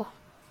reasonable.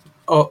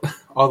 all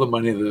the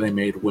money that they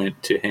made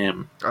went to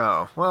him.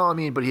 Oh well, I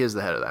mean, but he is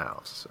the head of the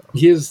house, so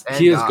He is And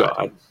God.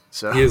 God.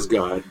 So He is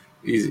God.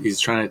 He's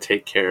trying to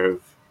take care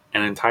of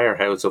an entire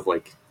house of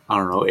like, I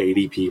don't know,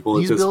 80 people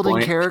he's at this building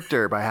point.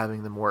 character by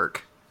having them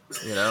work.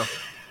 You know,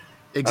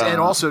 and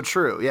also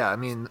true. Yeah, I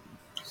mean,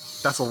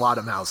 that's a lot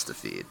of mouths to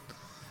feed.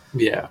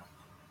 Yeah.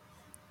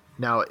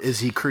 Now, is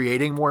he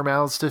creating more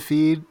mouths to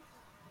feed?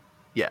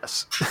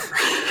 Yes.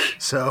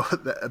 So a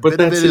But bit of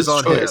that's it his is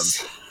on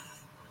choice.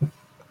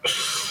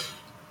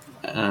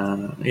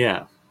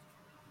 Yeah.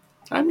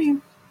 I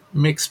mean,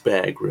 mixed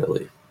bag,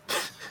 really. him.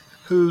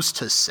 Who's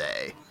to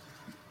say?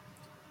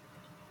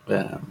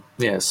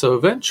 Yeah. So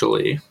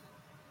eventually,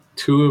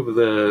 two of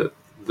the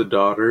the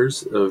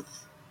daughters of,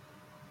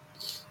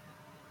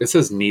 it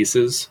says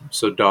nieces,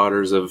 so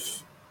daughters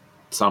of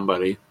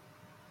somebody.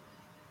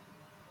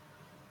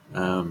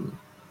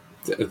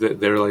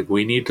 They're like,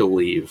 we need to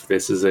leave.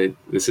 This is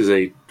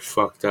a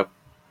fucked up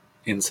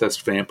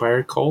incest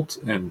vampire cult,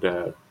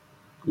 and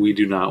we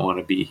do not want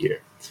to be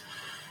here.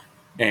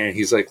 And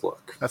he's like,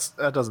 look,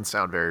 That doesn't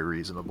sound very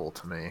reasonable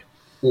to me.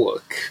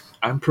 look,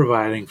 I'm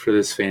providing for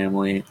this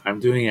family. I'm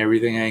doing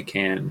everything I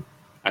can.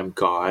 I'm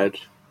God.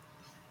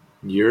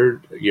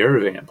 You're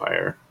a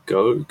vampire.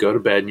 Go to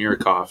bed in your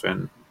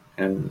coffin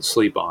and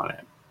sleep on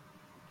it.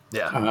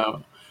 Yeah.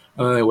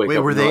 And then they wake Wait,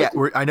 up. were and they? they're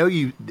like, I know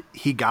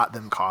he got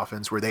them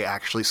coffins. Were they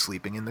actually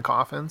sleeping in the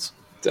coffins?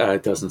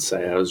 it doesn't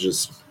say. I was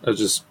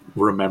just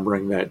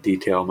remembering that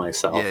detail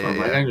myself. Yeah, I'm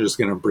like, yeah. I'm just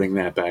gonna bring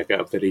that back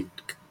up that he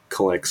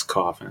collects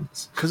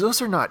coffins. Because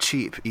those are not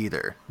cheap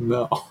either.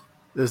 No.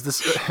 There's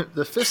this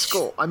the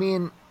fiscal. I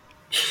mean,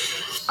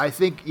 I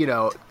think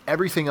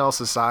everything else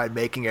aside,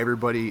 making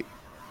everybody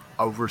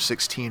over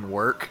 16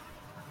 work,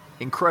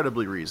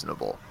 incredibly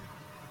reasonable.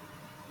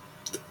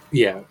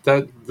 Yeah,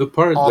 that the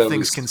part All that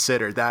things was,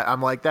 considered, that I'm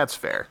like, that's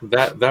fair.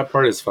 that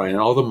part is fine.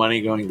 All the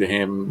money going to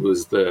him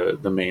was the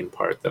main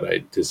part that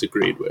I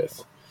disagreed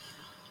with.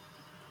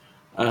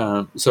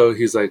 So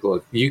he's like,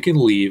 look, you can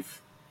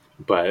leave,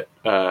 but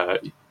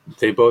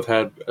they both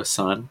had a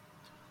son,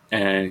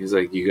 and he's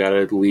like, you got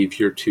to leave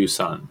your two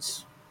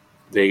sons.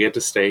 They get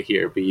to stay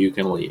here, but you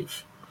can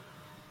leave.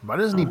 Why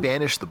doesn't he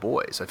banish the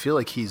boys? I feel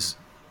like he's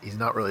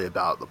not really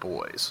about the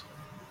boys.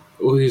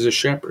 Well, he's a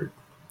shepherd.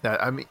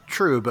 I mean,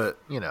 true, but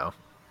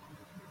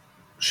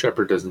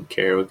Shepherd doesn't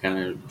care what kind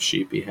of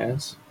sheep he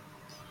has.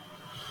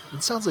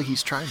 it sounds like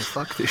he's trying to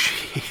fuck the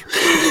sheep.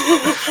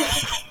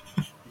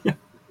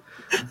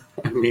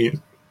 I mean,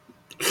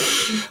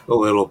 a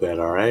little bit,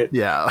 all right?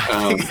 Yeah,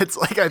 it's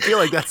like I feel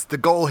like that's the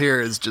goal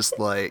here. Is just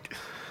like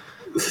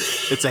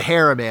it's a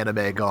harem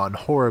anime gone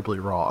horribly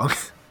wrong.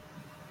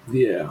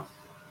 Yeah.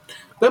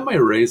 That might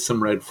raise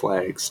some red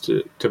flags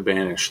to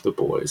banish the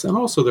boys. And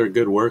also, they're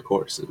good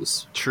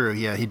workhorses. True.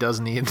 Yeah, he does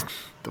need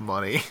the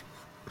money.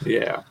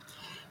 Yeah.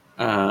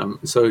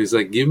 So he's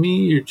like, give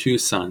me your two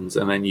sons,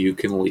 and then you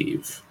can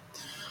leave.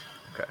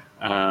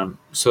 Okay.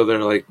 So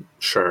they're like,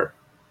 sure.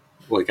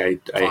 Like, I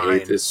hate Fine.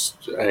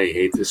 I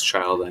hate this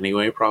child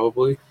anyway,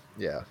 probably.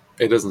 Yeah.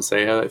 It doesn't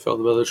say how they felt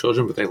about the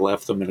children, but they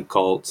left them in a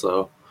cult,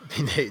 so...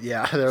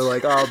 Yeah, they're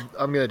like, oh,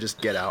 I'm gonna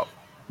just get out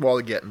while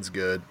the getting's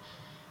good.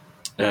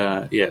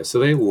 Yeah, so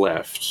they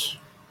left,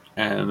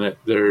 and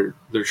they're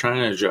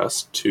trying to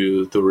adjust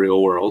to the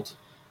real world,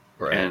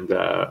 Right.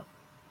 and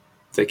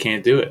they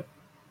can't do it.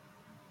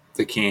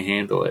 They can't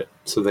handle it.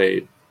 So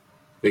they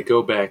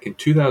go back in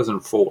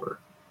 2004.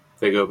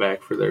 They go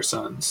back for their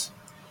sons.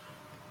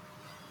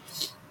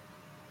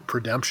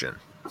 Redemption.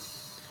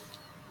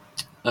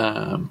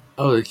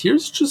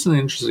 Here's just an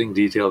interesting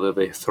detail that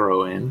they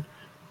throw in.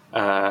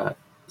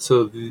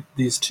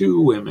 These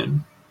two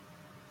women,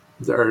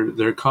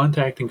 they're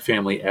contacting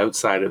family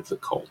outside of the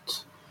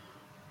cult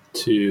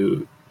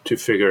to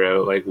figure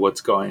out like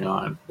what's going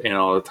on in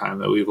all the time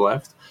that we've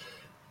left.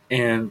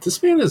 And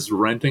this man is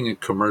renting a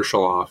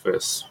commercial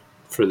office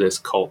for this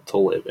cult to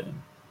live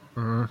in.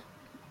 Mm-hmm.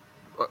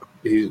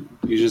 He's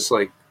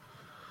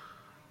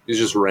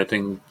just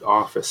renting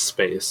office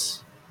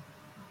space.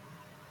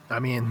 I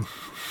mean,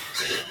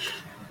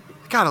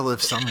 gotta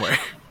live somewhere.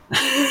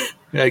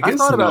 Yeah, I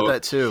thought about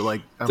that too.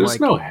 Like, there's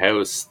no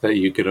house that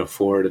you can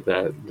afford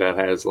that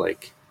has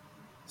like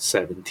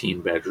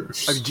 17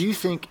 bedrooms. I mean, do you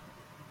think,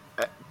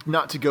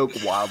 not to go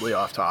wildly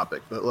off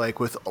topic, but like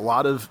with a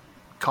lot of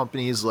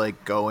companies like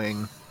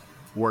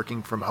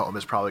working from home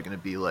is probably going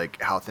to be like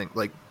how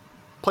like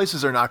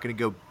places are not going to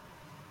go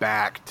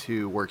back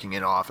to working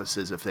in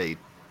offices if they,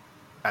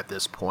 at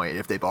this point,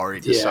 if they've already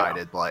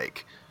decided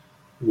like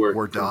Work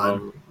we're from done.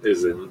 home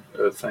isn't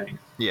a thing.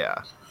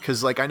 Yeah.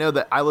 Because like I know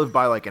that I live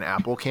by like an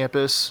Apple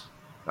campus.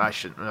 I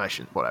shouldn't,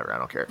 whatever, I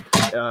don't care.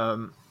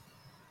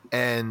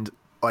 And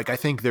like I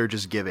think they're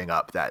just giving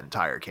up that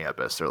entire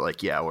campus. They're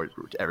like, yeah,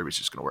 everybody's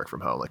just gonna work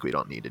from home. Like we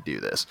don't need to do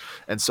this.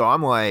 And so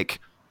I'm like,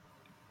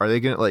 are they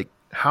gonna like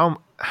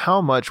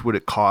how much would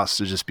it cost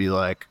to just be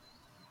like,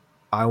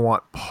 I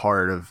want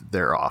part of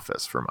their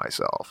office for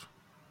myself?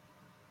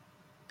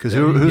 Because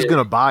who's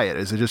gonna buy it?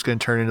 Is it just gonna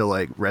turn into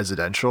like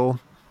residential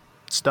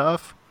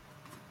stuff?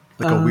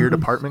 Like a weird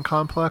apartment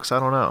complex? I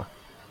don't know.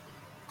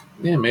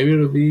 Yeah, maybe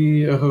it'll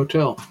be a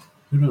hotel.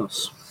 Who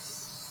knows?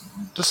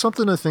 Just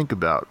something to think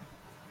about.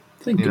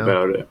 Think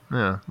about it.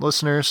 Yeah.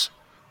 Listeners,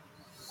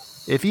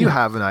 if you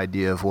have an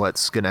idea of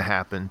what's going to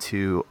happen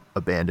to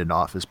abandoned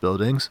office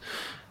buildings,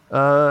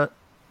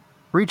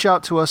 reach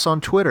out to us on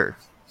Twitter.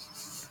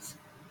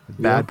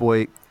 Bad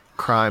Boy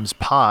Crimes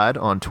Pod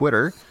on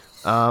Twitter.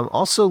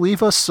 Also,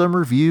 leave us some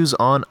reviews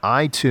on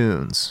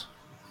iTunes.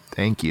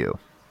 Thank you.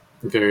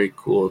 Very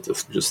cool to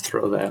just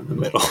throw that in the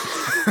middle.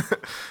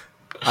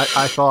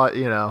 I thought,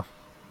 it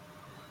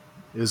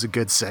was a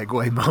good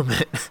segue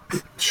moment.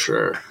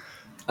 Sure.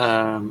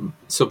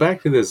 So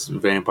back to this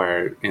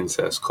vampire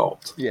incest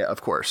cult. Yeah,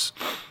 of course.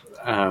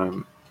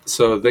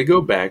 So they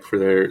go back for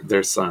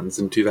their sons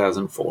in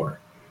 2004,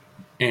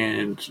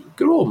 and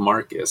good old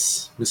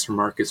Marcus, Mr.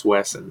 Marcus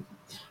Wesson,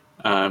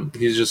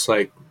 he's just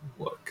like,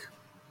 look,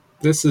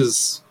 this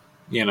is,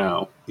 you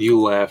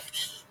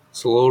left.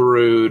 It's a little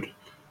rude.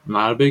 I'm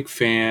not a big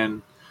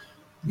fan.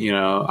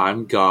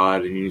 I'm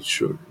God, and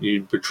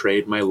you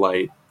betrayed my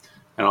light,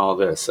 and all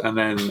this. And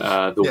then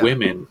the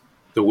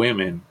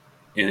women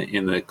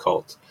in the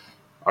cult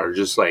are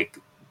just like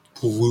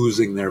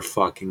losing their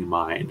fucking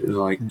mind, and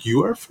they're like,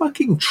 "You are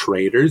fucking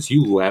traitors.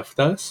 You left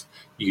us.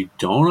 You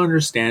don't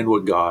understand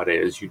what God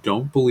is. You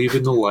don't believe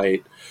in the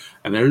light,"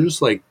 and they're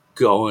just like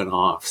going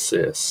off,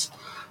 sis.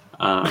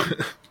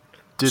 Dude,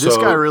 this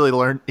guy really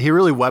learned. He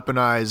really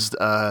weaponized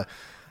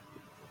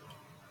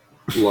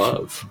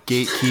love,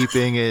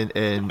 gatekeeping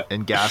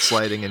and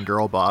gaslighting and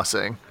girl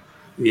bossing.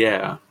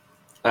 Yeah.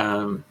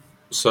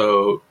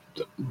 So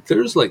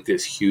there's like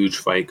this huge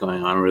fight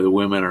going on where the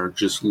women are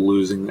just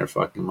losing their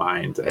fucking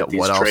mind at these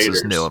what traitors. Else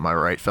is new? Am I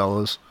right,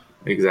 fellas?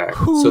 Exactly.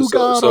 Who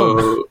got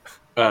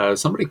 'em?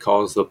 Somebody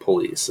calls the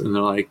police, and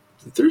they're like,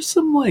 "There's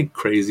some like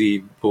crazy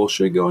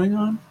bullshit going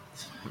on."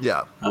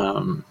 Yeah.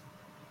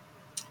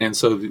 And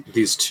so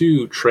these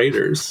two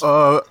traitors,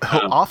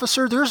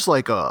 officer, there's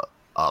like a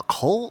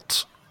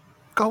cult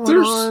going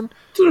on.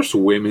 There's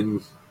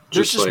women.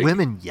 There's just like,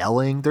 women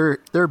yelling.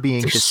 They're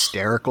being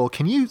hysterical.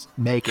 Can you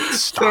make it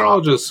stop? They're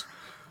all just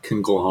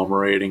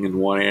conglomerating in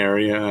one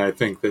area. I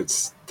think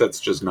that's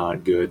just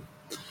not good.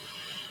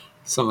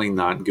 Something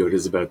not good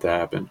is about to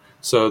happen.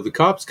 So the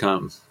cops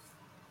come,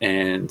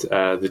 and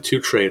the two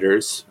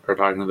traitors are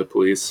talking to the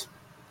police,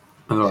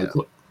 and they're like,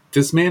 "Look,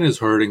 this man is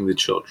hurting the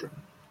children.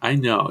 I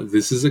know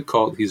this is a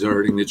cult. He's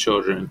hurting the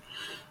children."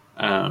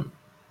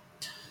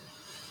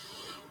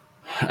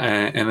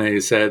 And they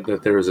said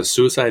that there was a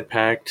suicide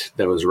pact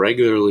that was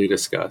regularly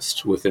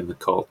discussed within the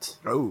cult.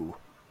 Oh.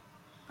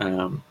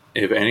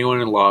 If anyone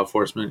in law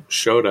enforcement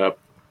showed up,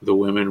 the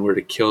women were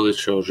to kill the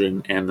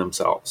children and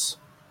themselves.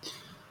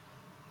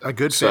 A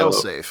good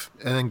fail-safe.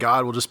 And then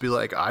God will just be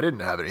like, I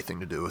didn't have anything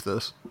to do with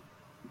this.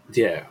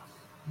 Yeah.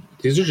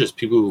 These are just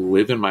people who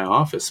live in my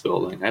office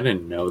building. I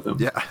didn't know them.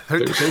 Yeah,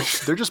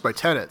 they're just my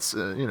tenants,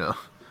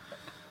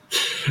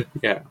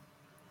 Yeah.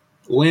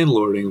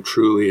 Landlording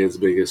truly his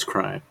biggest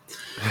crime.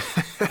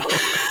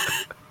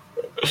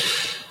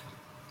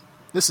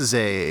 This is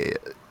a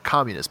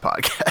communist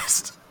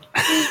podcast.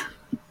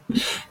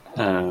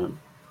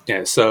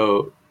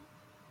 So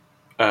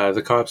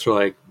the cops were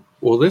like,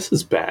 well, this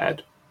is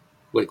bad.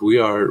 Like, we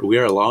are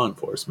law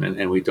enforcement,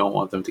 and we don't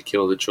want them to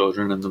kill the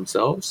children and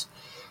themselves.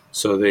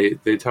 So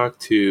they talk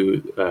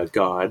to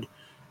God,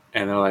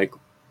 and they're like,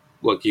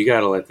 look, you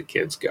got to let the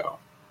kids go.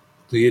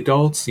 The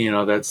adults,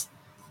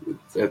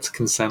 that's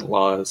consent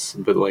laws,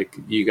 but like,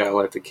 you got to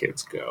let the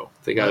kids go.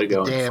 They got to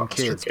go. Damn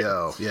kids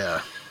go.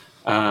 Yeah.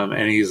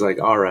 And he's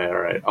like, all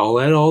right. I'll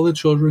let all the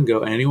children go.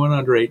 Anyone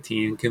under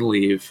 18 can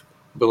leave,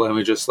 but let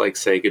me just like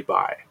say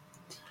goodbye.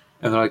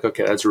 And they're like,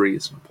 okay, that's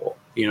reasonable.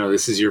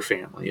 This is your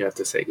family. You have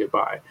to say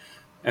goodbye.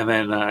 And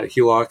then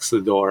he locks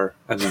the door,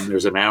 and then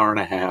there's an hour and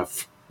a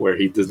half where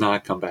he does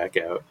not come back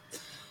out.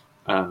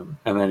 And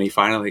then he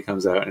finally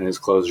comes out, and his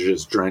clothes are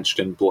just drenched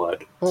in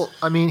blood. Well,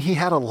 I mean, he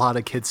had a lot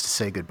of kids to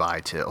say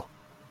goodbye to.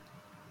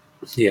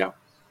 Yeah.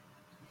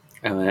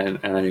 And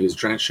then he was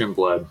drenched in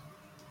blood.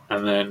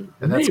 And then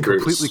that's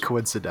completely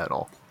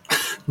coincidental.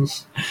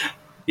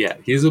 Yeah,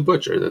 he's a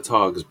butcher. That's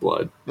hog's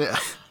blood. Yeah.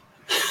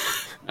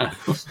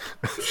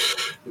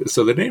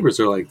 So the neighbors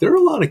are like, there are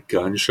a lot of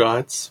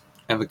gunshots,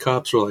 and the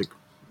cops were like,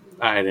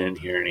 I didn't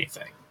hear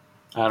anything.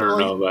 I don't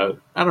know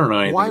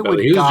anything. Why about would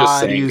it. He was God just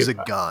saying use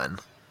goodbye. a gun?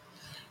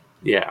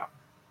 Yeah.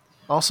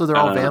 Also, they're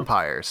all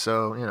vampires,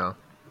 so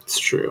it's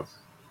true.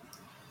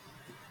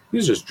 He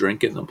was just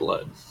drinking the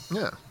blood.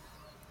 Yeah.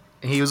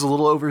 He was a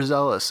little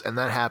overzealous, and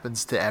that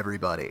happens to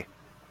everybody.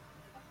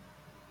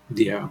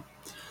 Yeah.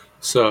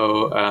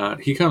 So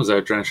he comes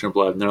out drenched in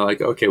blood, and they're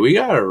like, okay, we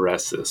got to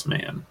arrest this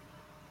man.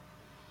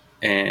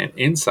 And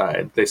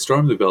inside, they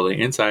storm the building.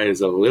 Inside is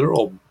a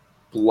literal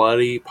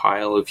bloody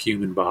pile of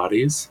human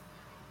bodies.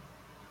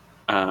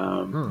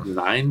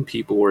 9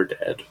 people were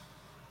dead.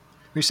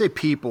 When you say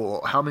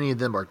people, how many of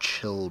them are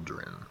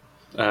children?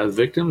 The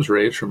victims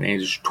ranged from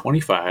age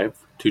 25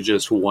 to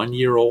just 1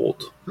 year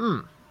old.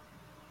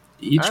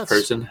 Each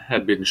person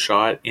had been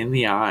shot in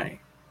the eye.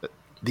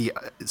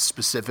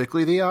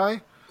 Specifically the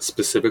eye?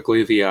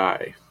 Specifically the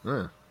eye.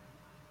 Well,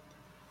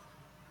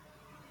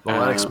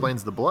 that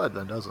explains the blood,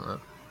 then, doesn't it?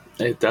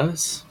 It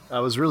does. I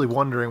was really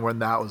wondering when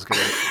that was going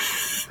to...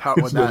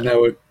 when that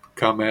would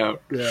come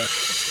out. Yeah.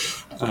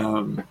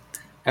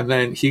 And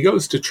then he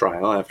goes to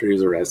trial after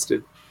he's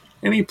arrested,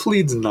 and he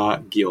pleads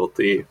not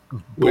guilty.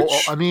 Which,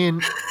 well, I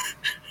mean,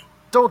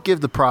 don't give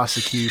the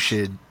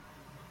prosecution...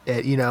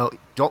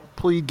 don't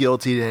plead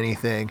guilty to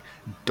anything.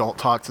 Don't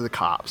talk to the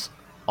cops.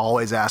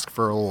 Always ask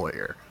for a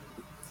lawyer.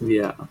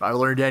 Yeah. If I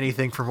learned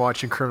anything from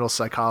watching Criminal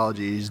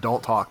Psychology, is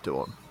don't talk to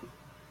them.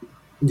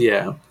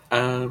 Yeah.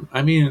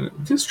 I mean,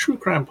 this true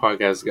crime podcast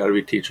has got to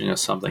be teaching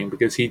us something,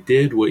 because he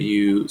did what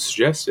you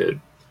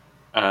suggested.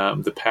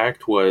 The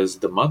pact was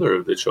the mother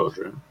of the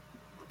children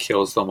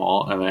kills them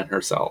all and then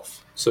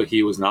herself. So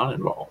he was not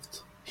involved.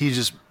 He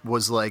just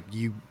was like,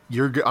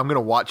 I'm gonna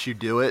watch you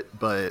do it,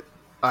 but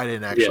I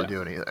didn't actually Yeah.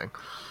 do anything.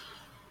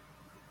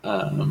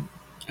 And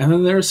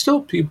then there are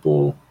still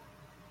people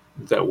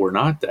that were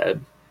not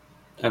dead,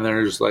 and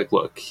they're just like,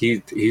 look,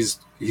 he's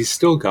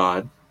still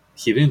God.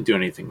 He didn't do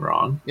anything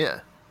wrong. Yeah,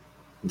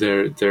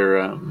 They're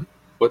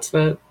what's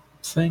that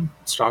thing?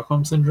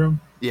 Stockholm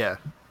syndrome. yeah.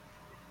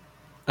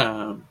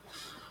 Um,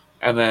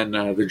 and then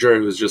the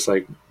jury was just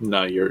like,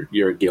 no,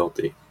 you're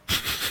guilty.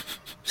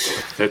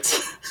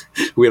 That's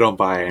we don't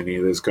buy any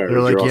of this garbage.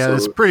 They're like, You're yeah, also-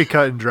 it's pretty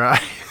cut and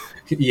dry.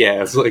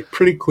 yeah, it's like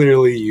pretty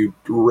clearly you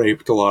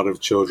raped a lot of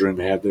children,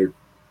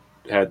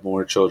 had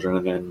more children,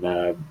 and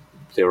then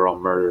they were all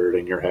murdered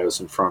in your house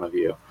in front of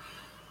you.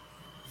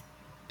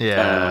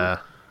 Yeah.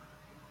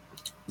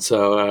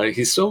 So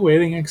he's still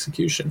waiting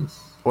execution.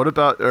 What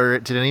about, or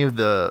did any of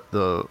the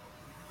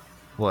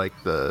like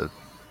the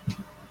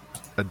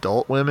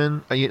adult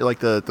women, like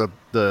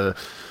the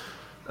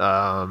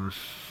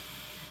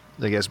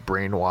I guess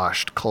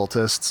brainwashed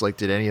cultists, like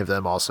did any of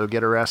them also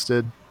get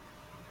arrested?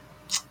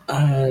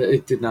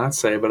 It did not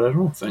say, but I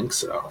don't think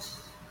so.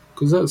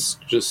 Because that's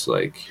just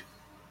like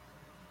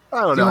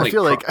I don't the know. only, I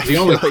feel like the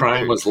only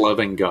crime they're- was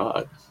loving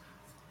God.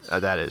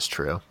 that is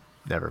true.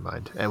 Never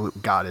mind. And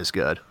God is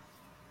good.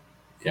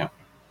 Yeah.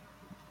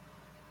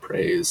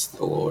 Praise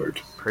the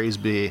Lord. Praise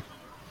be.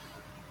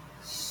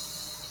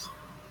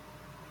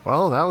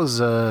 Well, that was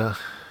a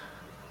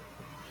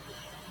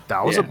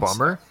Yes.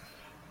 bummer.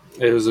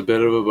 It was a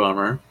bit of a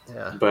bummer,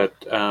 Yeah. but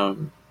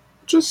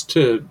just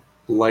to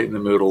lighten the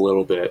mood a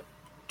little bit,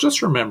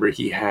 just remember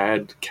he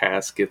had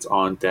caskets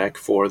on deck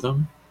for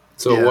them,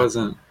 so Yeah. it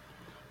wasn't,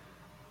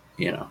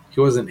 he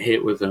wasn't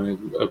hit with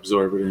an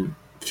exorbitant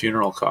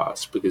funeral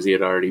cost because he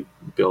had already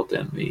built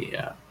in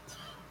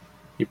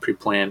he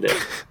pre-planned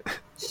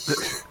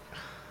it.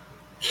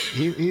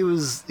 He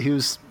was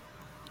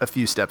a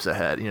few steps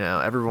ahead.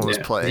 Everyone was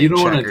Yeah. playing. You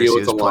don't want to checkers, deal he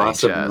with the was playing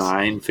loss of chess.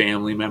 9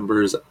 family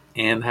members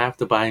and have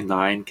to buy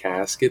 9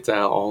 caskets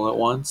all at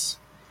once.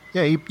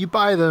 Yeah, you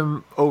buy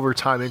them over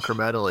time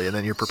incrementally, and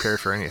then you're prepared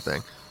for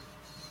anything.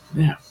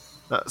 Yeah.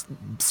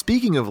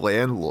 Speaking of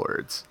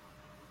landlords,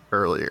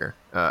 earlier,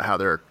 how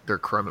they're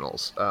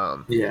criminals.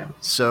 Yeah.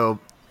 So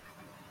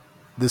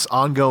this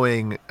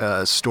ongoing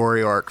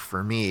story arc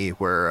for me,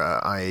 where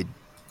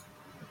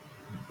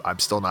I'm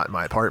still not in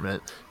my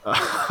apartment.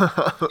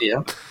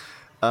 Yeah.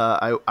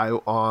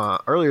 I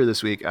earlier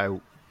this week I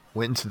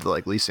went into the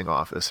leasing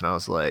office and I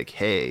was like,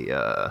 hey,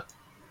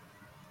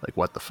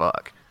 what the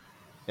fuck?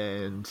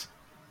 And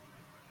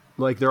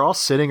they're all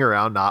sitting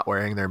around not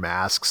wearing their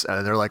masks,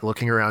 and they're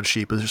looking around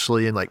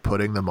sheepishly and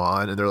putting them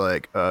on, and they're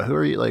like, who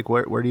are you,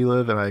 where do you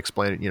live? And I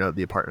explained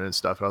the apartment and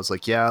stuff, and I was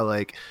like,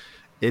 yeah,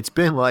 it's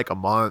been a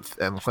month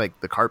and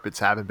the carpets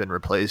haven't been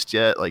replaced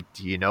yet,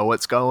 do you know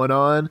what's going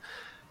on?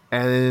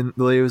 And then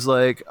the lady was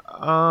like,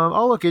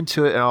 I'll look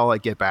into it and I'll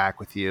get back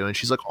with you. And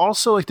she's like,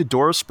 also the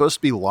door is supposed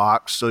to be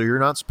locked, so you're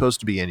not supposed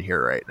to be in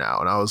here right now.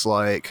 And I was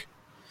like,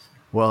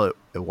 well,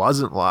 it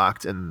wasn't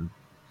locked and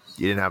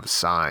you didn't have a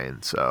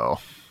sign, so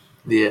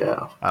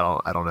Yeah. I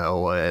don't know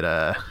what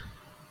I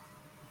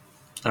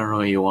don't know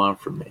what you want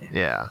from me.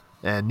 yeah.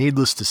 And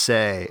needless to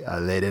say,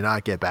 they did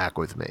not get back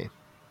with me.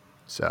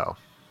 So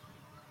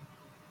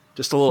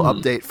just a little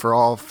update for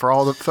all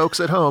the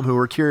folks at home who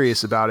were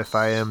curious about if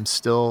I am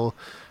still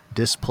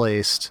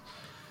displaced.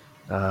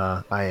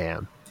 I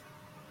am.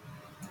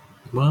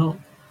 Well,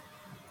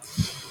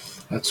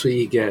 that's what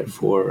you get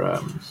for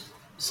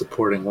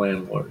supporting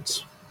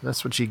landlords.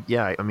 That's what you.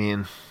 Yeah, I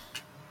mean,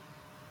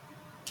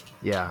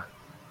 yeah.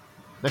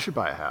 I should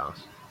buy a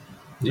house.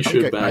 You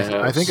should buy a house.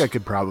 I think I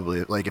could probably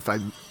if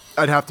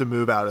I'd have to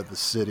move out of the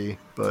city,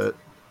 but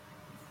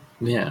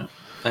Yeah,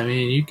 I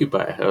mean, you could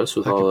buy a house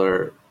with all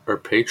our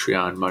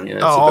Patreon money.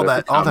 That's all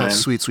about to that come in.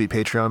 sweet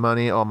Patreon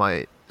money, all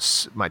my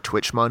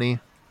Twitch money,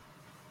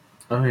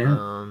 Oh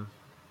yeah,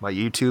 my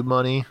YouTube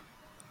money,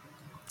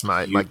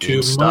 my YouTube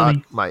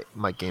GameStop, money.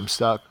 my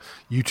GameStop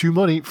YouTube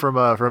money from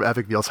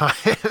Epic Meal Time.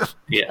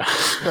 yeah.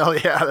 Hell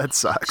yeah, that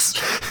sucks.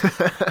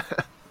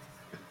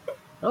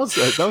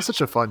 that was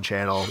such a fun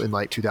channel in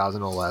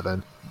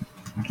 2011.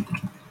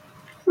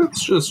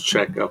 Let's just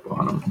check up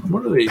on them.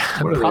 What are they?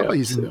 What are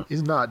Probably they up to?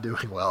 he's not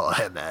doing well,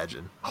 I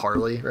imagine.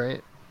 Harley,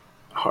 right?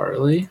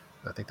 Harley.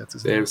 I think that's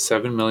his They name. have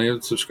 7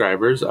 million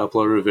subscribers.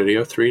 Uploaded a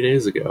video 3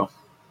 days ago.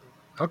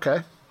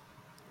 Okay.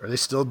 Are they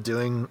still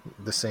doing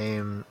the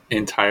same?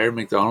 Entire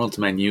McDonald's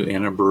menu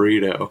and a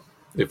burrito.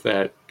 If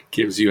that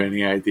gives you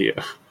any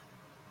idea.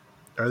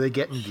 Are they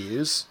getting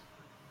views?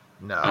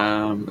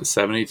 No.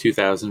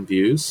 72,000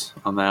 views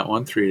on that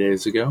one 3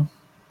 days ago.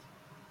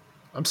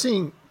 I'm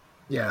seeing,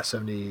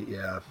 70,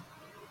 yeah.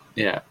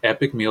 Yeah,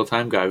 Epic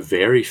Mealtime got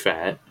very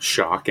fat.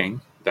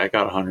 Shocking. That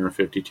got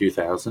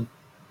 152,000.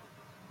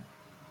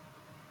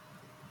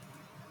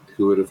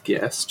 Who would have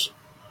guessed?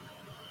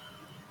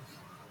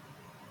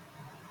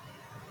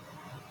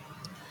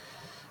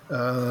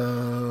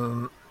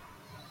 Um,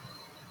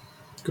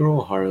 Good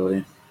old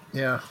Harley.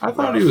 Yeah. I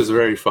thought he was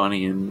very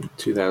funny in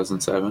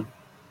 2007.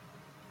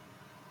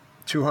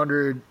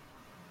 200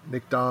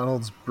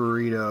 McDonald's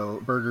burger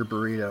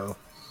burrito.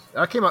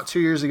 That came out 2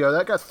 years ago.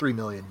 That got 3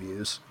 million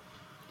views.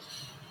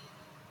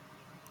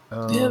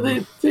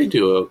 Yeah, they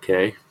do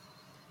okay.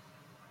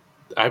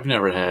 I've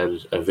never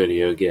had a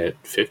video get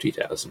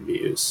 50,000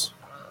 views.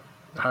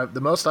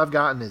 The most I've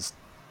gotten is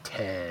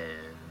 10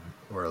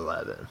 or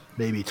 11,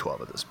 maybe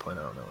 12 at this point.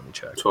 I don't know. Let me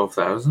check.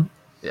 12,000?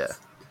 Yeah.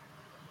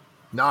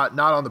 Not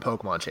on the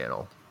Pokemon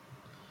channel.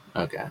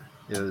 Okay.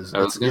 It was. I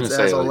was gonna it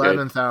say, has like,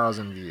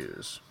 11,000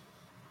 views.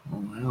 Oh,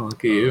 well,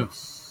 look at you.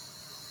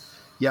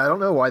 Yeah, I don't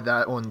know why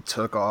that one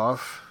took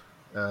off,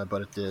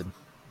 but it did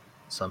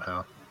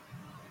somehow.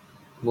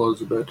 Well,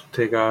 it's about to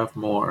take off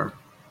more.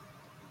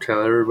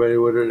 Tell everybody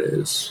what it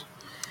is.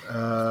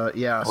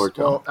 Yeah. Or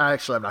Well, don't.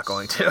 actually, I'm not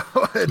going to.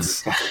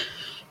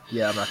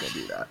 Yeah, I'm not going to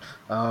do that.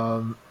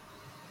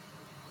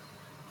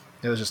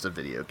 It was just a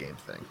video game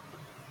thing.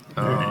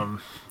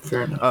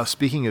 Fair enough.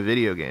 Speaking of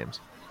video games,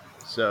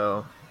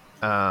 so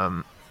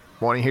want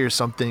to hear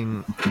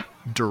something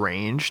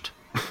deranged?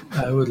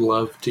 I would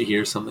love to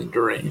hear something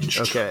deranged.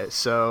 Okay,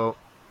 so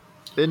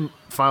in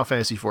Final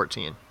Fantasy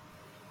 14,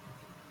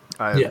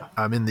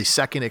 I'm in the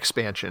second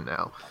expansion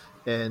now,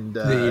 and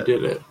Yeah, you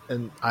did it.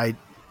 and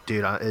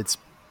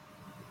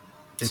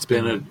It's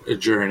been a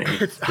journey.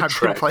 I've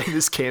been playing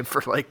this game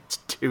for like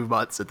 2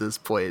 months at this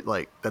point.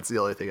 Like, that's the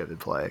only thing I've been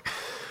playing,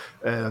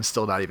 and I'm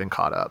still not even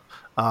caught up.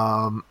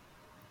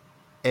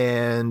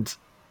 And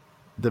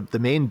the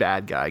main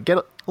bad guy,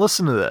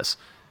 listen to this.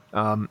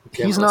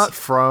 He's not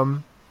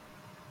from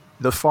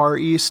the Far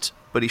East,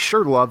 but he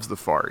sure loves the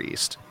Far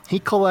East. He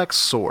collects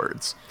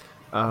swords.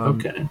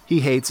 Okay.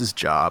 He hates his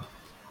job.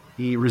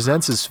 He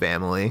resents his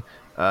family.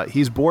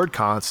 He's bored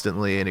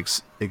constantly and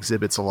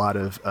exhibits a lot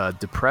of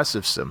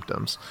depressive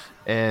symptoms.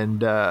 And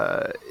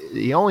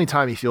the only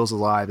time he feels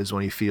alive is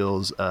when he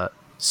feels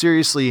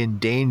seriously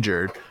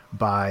endangered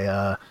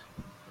by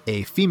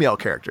a female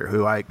character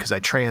because I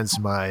trans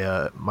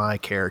my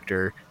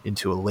character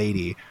into a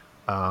lady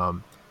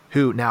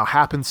who now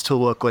happens to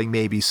look like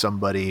maybe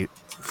somebody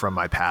from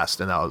my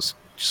past, and that was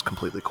just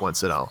completely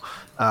coincidental.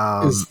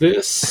 Is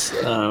this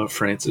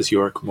Francis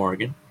York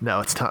Morgan?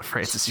 No, it's not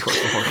Francis York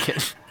Morgan.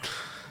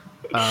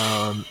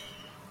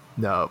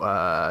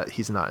 No,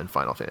 he's not in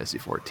Final Fantasy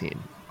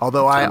 14.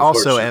 Although I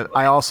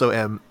also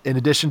am, in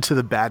addition to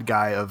the bad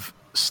guy of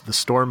the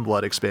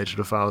Stormblood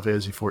expansion of Final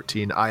Fantasy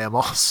 14, I am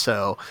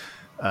also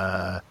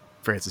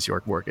Francis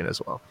York Morgan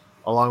as well,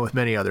 along with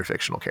many other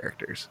fictional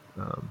characters.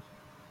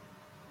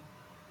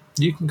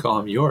 You can call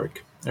him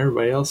York.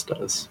 Everybody else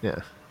does. Yeah.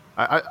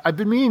 I've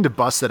been meaning to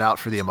bust it out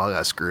for the Among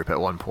Us group at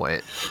one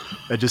point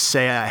and just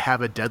say I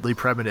have a deadly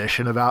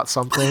premonition about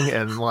something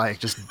and like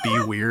just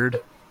be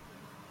weird.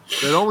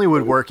 It only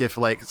would work if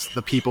like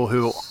the people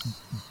who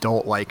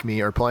don't like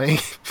me are playing.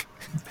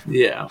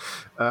 Yeah.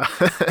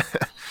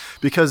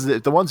 Because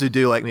the ones who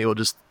do like me will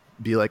just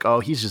be like, "Oh,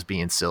 he's just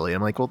being silly."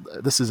 I'm like, "Well,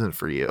 this isn't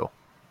for you."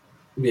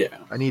 Yeah.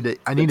 I need to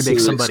make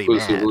somebody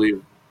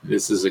mad.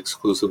 This is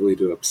exclusively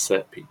to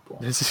upset people.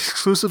 This is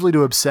exclusively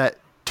to upset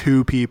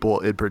 2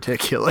 people in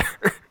particular.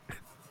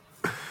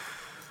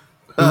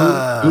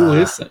 Who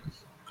listen?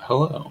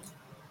 Hello.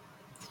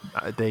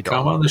 They don't.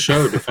 Come on the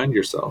show. Defend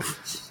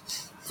yourself.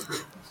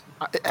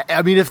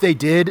 I mean, if they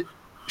did,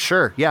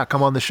 sure, yeah,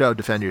 come on the show,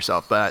 defend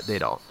yourself, but they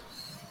don't.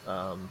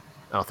 I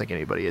don't think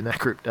anybody in that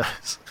group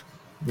does,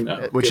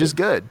 No, which is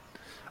good.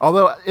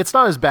 Although it's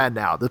not as bad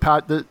now.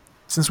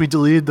 Since we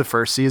deleted the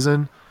first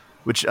season,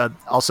 which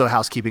also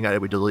housekeeping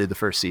item, we deleted the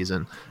first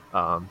season.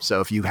 So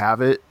if you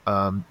have it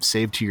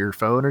saved to your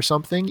phone or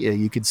something, yeah,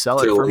 you could sell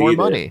it for more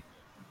money.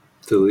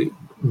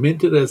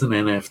 Mint it as an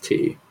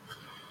NFT.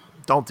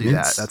 Don't do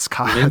that. That's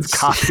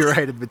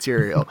copyrighted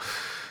material.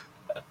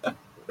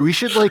 We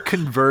should like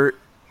convert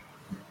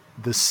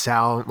the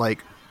sound,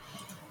 like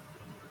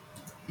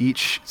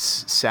each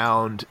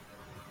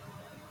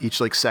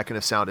like second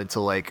of sound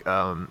into like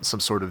some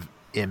sort of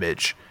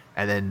image,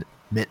 and then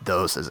mint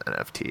those as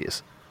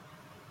NFTs.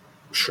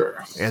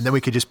 Sure. And then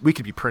we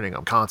could be printing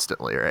them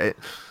constantly, right?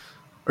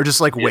 Or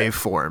just like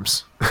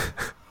waveforms.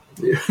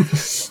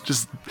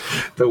 Just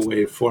the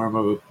waveform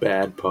of a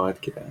bad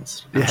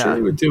podcast. I'm Yeah. sure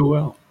it would do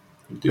well.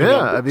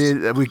 I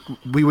mean,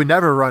 we would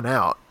never run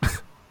out.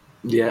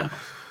 Yeah.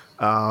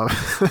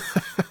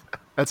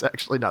 That's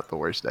actually not the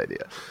worst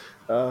idea.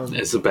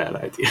 It's a bad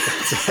idea.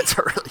 It's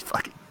a really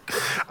fucking.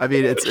 I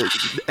mean,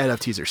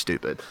 NFTs are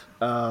stupid.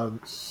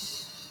 What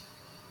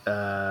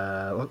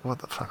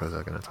the fuck was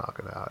I going to talk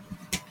about?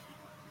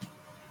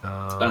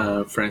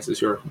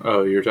 Francis York.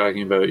 Oh, you're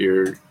talking about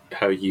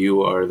how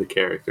you are the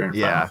character in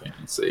Final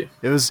Fantasy.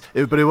 It was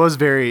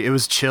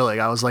chilling.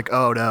 I was like,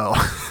 oh no,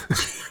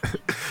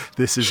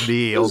 this is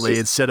me. Only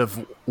instead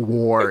of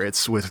war,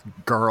 it's with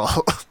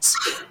girls.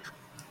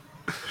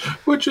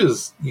 Which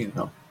is,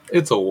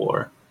 it's a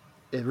war.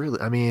 It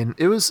really. I mean,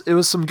 it was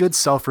some good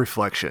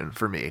self-reflection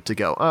for me to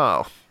go,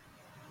 oh,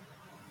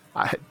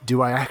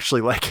 do I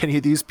actually like any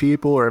of these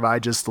people, or am I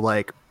just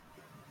like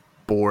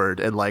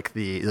bored and like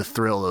the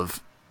thrill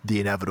of the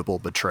inevitable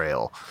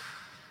betrayal.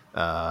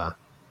 And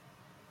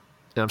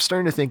I'm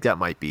starting to think that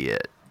might be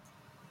it,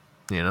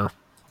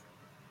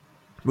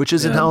 which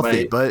isn't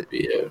healthy, but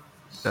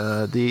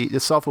the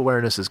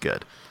self-awareness is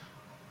good.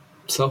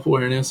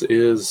 Self-awareness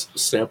is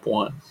step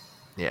one.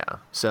 Yeah.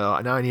 So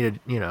now I need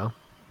to,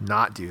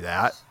 not do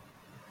that.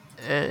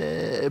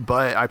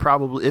 But I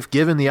probably, if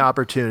given the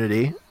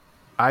opportunity,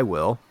 I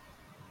will.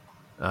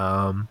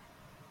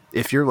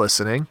 If you're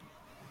listening,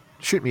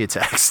 shoot me a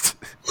text.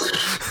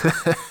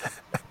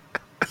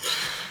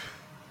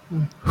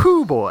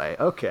 Whoo boy.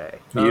 Okay.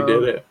 You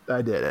did it.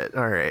 I did it.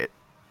 All right.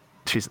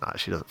 She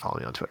doesn't follow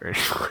me on Twitter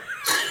anymore.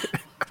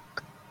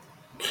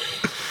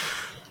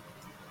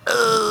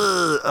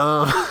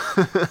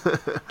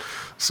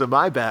 So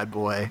my bad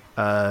boy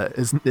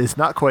is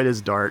not quite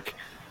as dark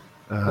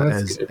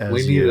as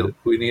you.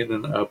 We need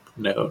an up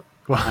note.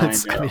 Well,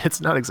 it's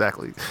not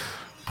exactly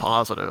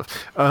positive.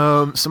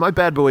 So my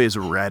bad boy is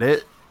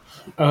Reddit.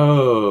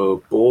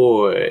 Oh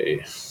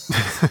boy.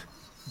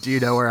 Do you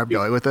know where I'm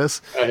going with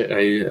this?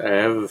 I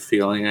have a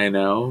feeling I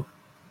know.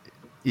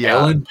 Yeah.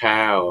 Ellen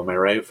Pao, am I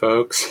right,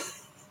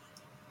 folks?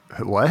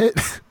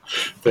 What?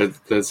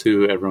 That's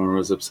who everyone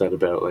was upset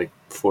about like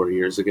 4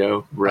 years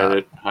ago.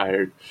 Reddit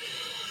hired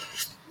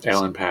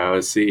Ellen Pao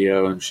as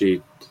CEO, and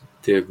she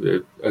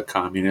did a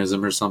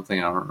communism or something.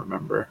 I don't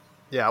remember.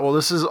 Yeah, well,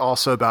 this is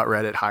also about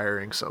Reddit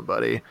hiring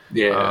somebody.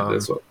 Yeah,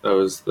 that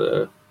was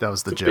the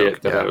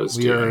joke. That I was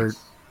doing.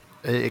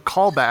 A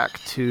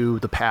callback to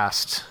the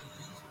past.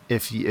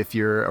 If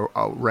you're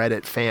a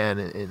Reddit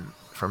fan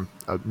from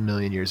a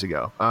million years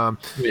ago.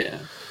 Yeah.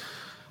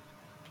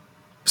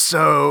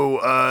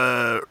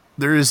 So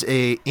there's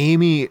a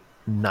Amy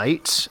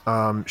Knight.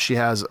 She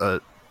has a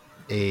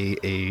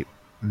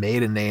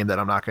maiden name that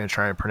I'm not going to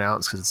try and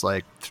pronounce because it's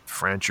like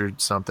French or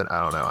something.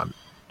 I don't know. I'm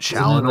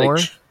Challenor.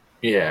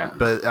 Yeah,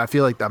 but I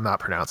feel like I'm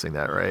not pronouncing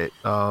that right.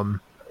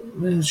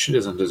 She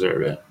doesn't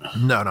deserve it.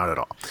 No, not at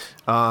all.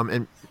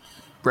 And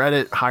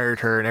Reddit hired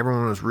her, and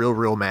everyone was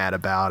real mad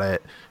about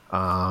it.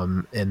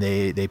 And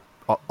they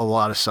a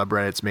lot of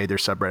subreddits made their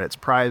subreddits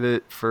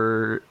private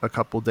for a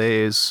couple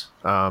days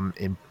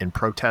in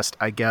protest.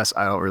 I guess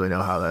I don't really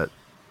know how that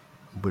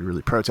would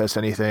really protest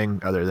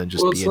anything other than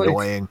just be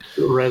annoying.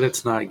 Like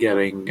Reddit's not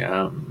getting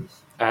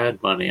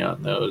ad money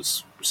on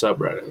those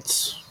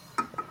subreddits.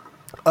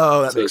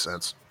 Oh, that makes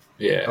sense.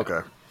 Yeah. Okay.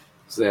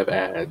 So they have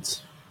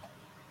ads.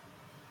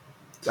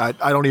 I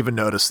don't even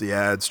notice the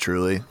ads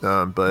truly,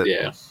 but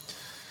yeah.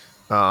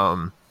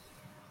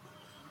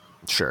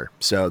 Sure.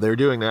 So they were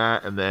doing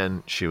that, and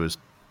then she was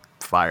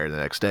fired the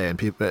next day. And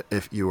people,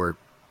 if you were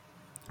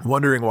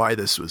wondering why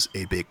this was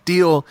a big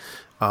deal,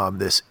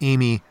 this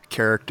Amy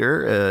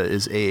character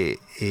is a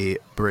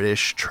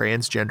British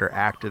transgender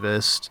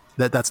activist.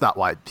 That's not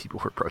why people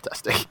were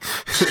protesting.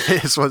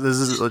 This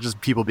is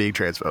just people being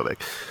transphobic.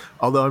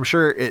 Although I'm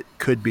sure it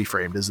could be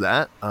framed as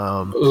that.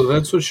 Well,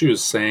 that's what she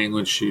was saying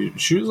when she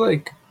was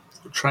like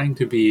trying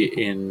to be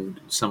in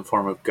some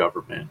form of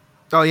government.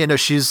 Oh yeah, no,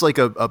 she's like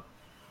a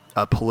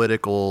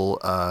political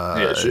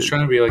she's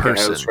trying to be like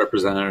person. A House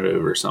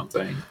representative or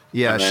something.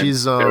 Yeah,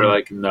 she's they were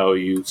like, no,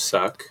 you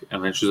suck.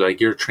 And then she's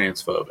like, you're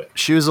transphobic.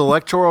 She was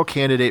electoral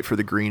candidate for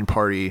the Green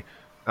Party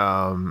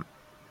in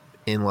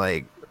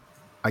like,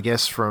 I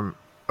guess from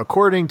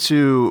according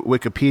to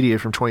Wikipedia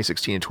from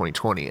 2016 and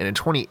 2020. And in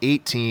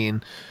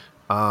 2018,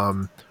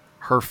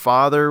 her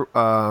father,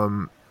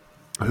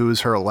 who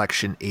is her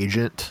election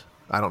agent,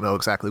 I don't know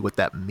exactly what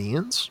that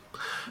means.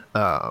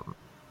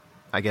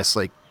 I guess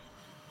like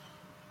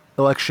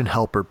election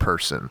helper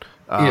person.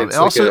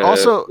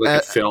 Also,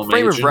 like a film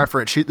frame agent. of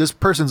reference, this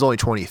person's only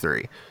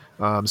 23.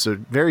 So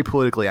very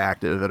politically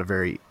active at a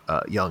very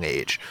young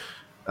age.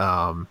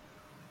 So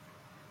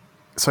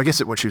I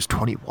guess when she was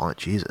 21,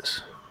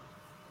 Jesus.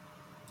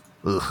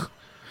 Ugh.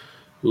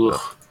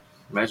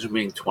 Imagine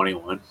being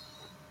 21.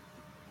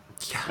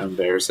 How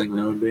embarrassing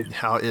that would be.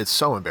 How it's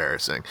so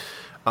embarrassing.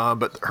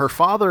 But her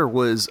father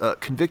was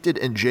convicted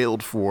and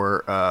jailed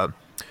for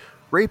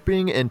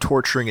raping and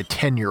torturing a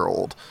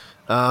 10-year-old.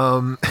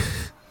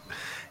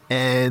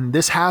 And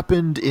this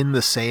happened in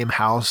the same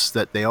house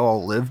that they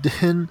all lived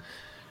in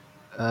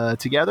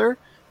together.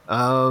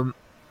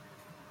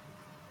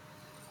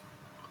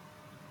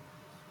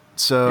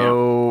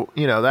 So,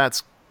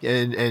 that's,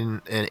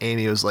 and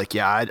Amy was like,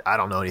 yeah, I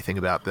don't know anything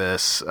about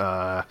this.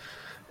 And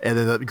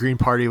then the Green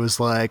Party was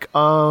like,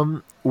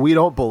 we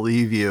don't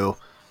believe you,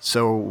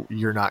 so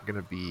you're not going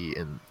to be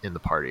in the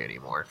party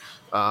anymore.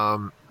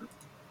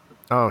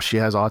 Oh, she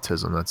has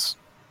autism.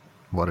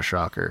 What a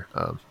shocker.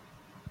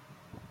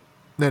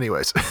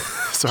 Anyways,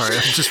 sorry,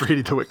 I'm just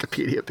reading the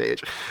Wikipedia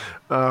page.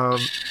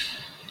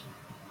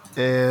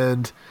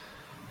 And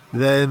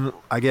then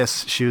I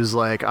guess she was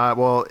like,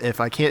 well,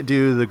 if I can't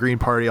do the Green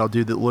Party, I'll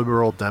do the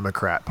Liberal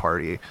Democrat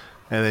Party.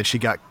 And then she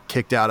got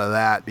kicked out of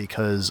that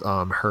because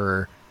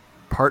her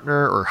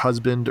partner or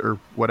husband or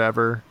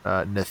whatever,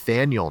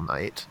 Nathaniel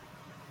Knight,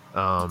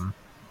 was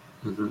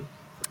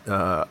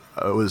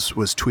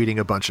tweeting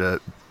a bunch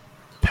of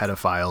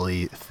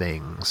pedophile-y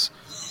things.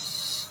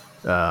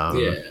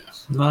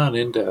 Not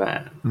into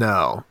that.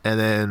 No. And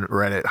then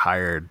Reddit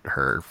hired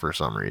her for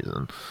some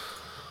reason.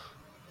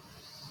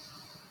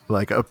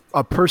 Like a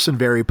person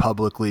very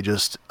publicly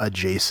just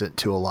adjacent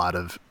to a lot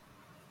of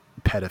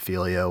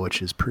pedophilia,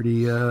 which is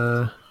pretty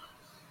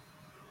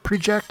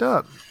jacked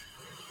up.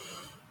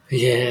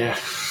 Yeah.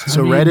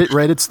 So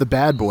Reddit's the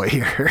bad boy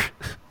here.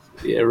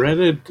 Yeah,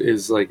 Reddit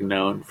is like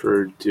known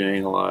for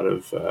doing a lot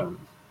of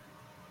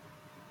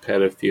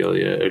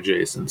pedophilia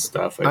adjacent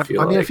stuff. I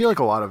feel like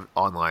a lot of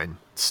online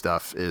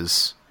stuff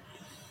is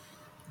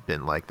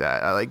been like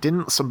that.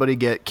 Didn't somebody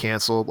get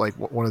canceled? Like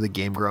one of the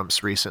Game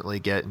Grumps recently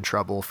get in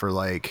trouble for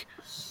like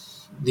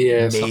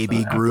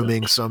maybe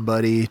grooming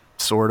somebody,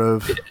 sort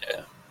of. Yeah.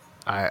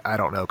 I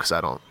don't know because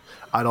I don't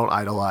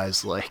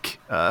idolize like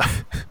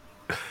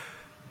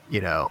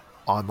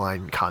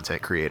online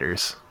content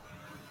creators.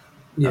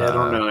 Yeah, I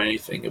don't know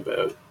anything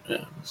about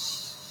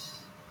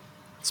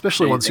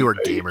especially ones who are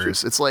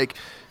gamers. It's like,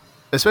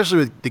 especially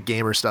with the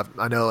gamer stuff,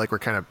 I know like we're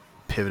kind of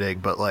pivoting,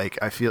 but like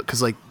I feel,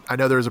 because like I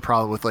know there was a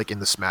problem with like in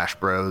the Smash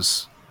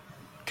Bros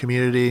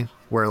community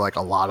where like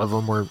a lot of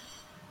them were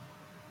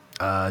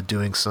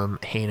doing some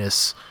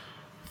heinous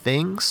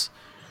things,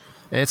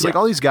 and it's like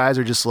all these guys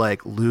are just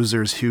like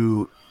losers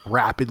who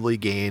rapidly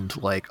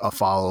gained like a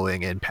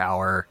following and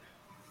power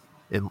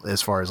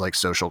as far as like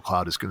social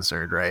clout is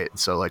concerned, right?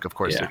 So like of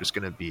course they're just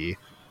going to be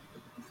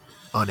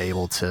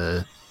unable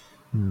to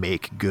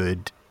make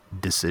good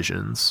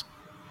decisions.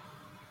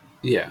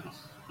 Yeah.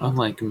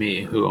 Unlike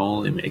me, who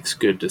only makes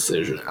good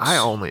decisions. I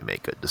only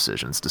make good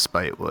decisions,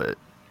 despite what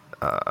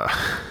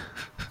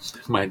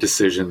my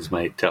decisions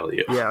might tell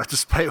you. Yeah,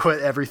 despite what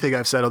everything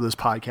I've said on this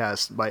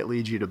podcast might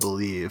lead you to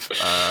believe.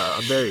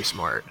 I'm very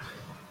smart.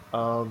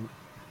 Also,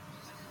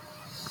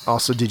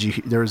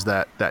 there was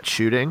that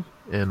shooting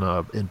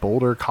in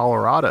Boulder,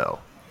 Colorado.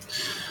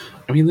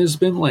 I mean, there's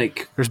been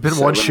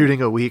one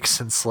shooting a week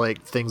since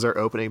like things are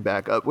opening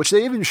back up, which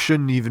they even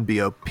shouldn't even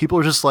be open. People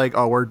are just like,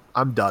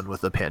 I'm done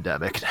with the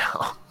pandemic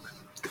now.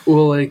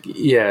 Well, like,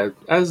 yeah,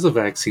 as the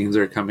vaccines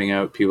are coming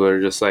out, people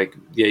are just like,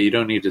 yeah, you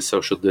don't need to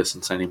social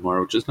distance anymore,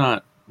 which is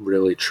not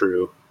really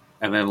true.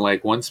 And then,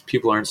 like, once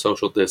people aren't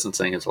social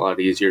distancing, it's a lot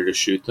easier to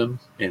shoot them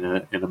in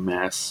a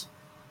mass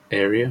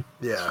area.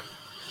 Yeah.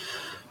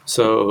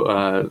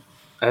 So,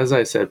 as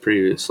I said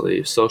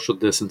previously, social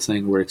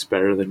distancing works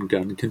better than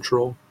gun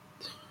control.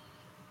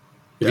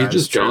 If you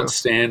just don't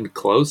stand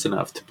close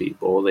enough to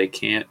people, they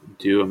can't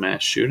do a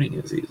mass shooting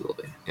as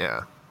easily.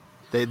 Yeah.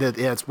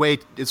 It's way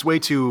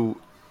too.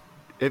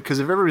 Because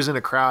if everybody's in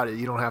a crowd,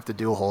 you don't have to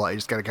do a whole lot. You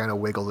just got to kind of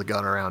wiggle the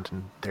gun around,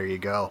 and there you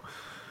go.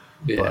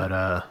 Yeah.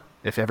 But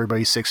if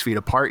everybody's 6 feet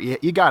apart,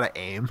 you got to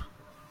aim.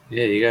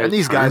 Yeah, you got. And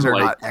these guys are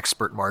not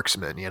expert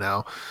marksmen, you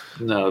know.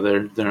 No,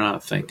 they're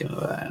not thinking of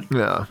that.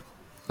 Yeah.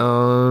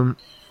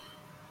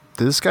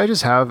 Did this guy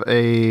just have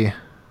a?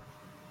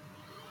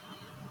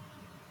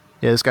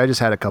 Yeah, this guy just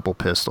had a couple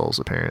pistols,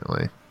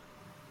 apparently.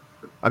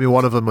 I mean,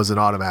 one of them was an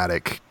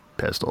automatic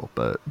pistol,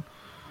 but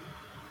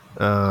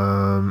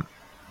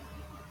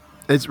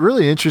it's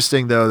really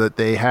interesting, though, that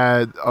they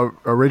had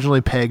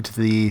originally pegged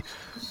the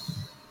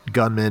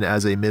gunman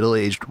as a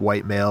middle-aged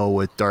white male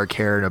with dark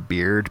hair and a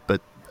beard,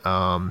 but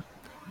the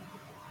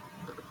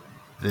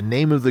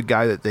name of the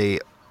guy that they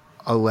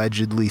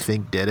allegedly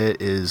think did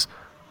it is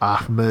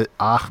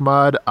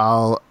Ahmad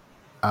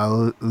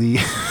al-Ali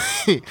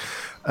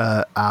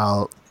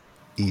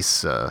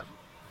al-Isa.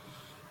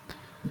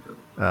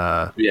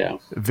 Yeah.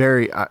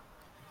 Very...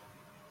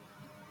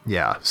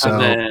 yeah.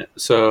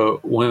 So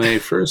when they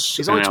first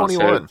he's only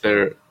 21.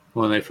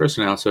 When they first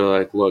announced, they're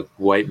like, "Look,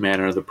 white men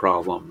are the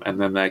problem,"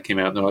 and then that came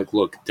out, and they're like,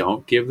 "Look,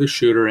 don't give the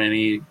shooter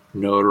any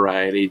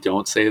notoriety.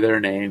 Don't say their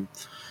name."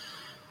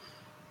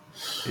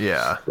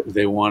 Yeah,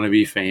 they want to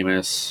be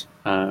famous,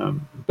 but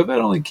that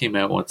only came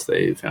out once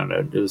they found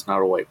out it was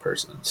not a white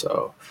person.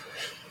 So,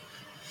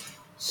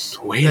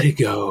 way to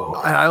go!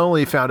 I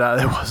only found out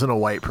it wasn't a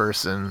white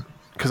person.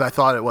 Because I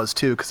thought it was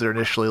too, because they're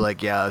initially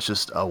like, yeah, it's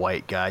just a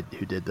white guy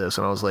who did this,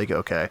 and I was like,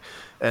 okay.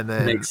 And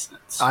then makes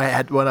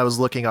sense. when I was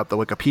looking up the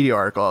Wikipedia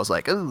article, I was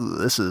like, oh,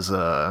 this is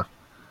rough.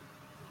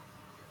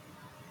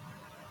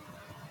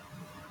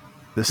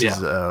 This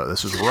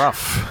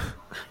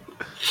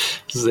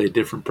is a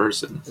different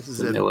person. This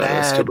is a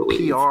bad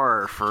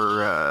PR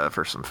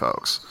for some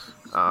folks.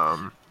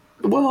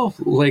 Well,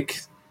 like,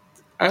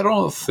 I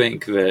don't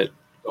think that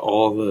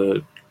all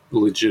the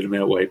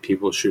legitimate white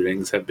people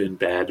shootings have been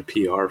bad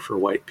PR for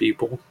white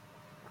people.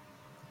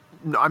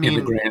 No, I mean,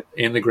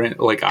 in the grand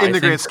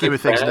scheme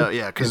of things, no,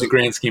 yeah. In the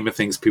grand scheme of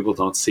things, people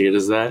don't see it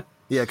as that.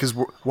 Yeah, because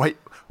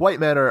white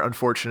men are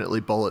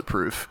unfortunately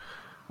bulletproof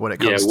when it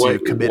comes to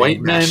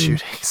committing mass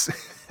shootings.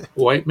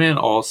 White men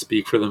all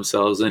speak for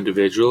themselves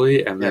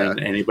individually, and then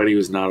anybody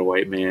who's not a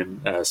white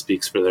man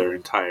speaks for their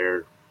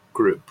entire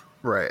group.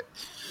 Right.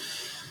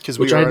 Because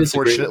we are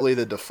unfortunately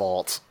the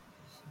default.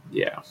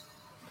 Yeah.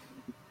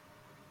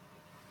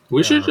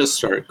 We should just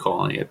start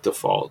calling it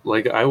default.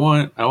 Like I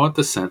want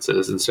the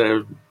census instead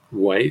of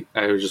white.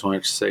 I just want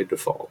it to say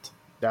default.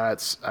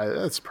 That's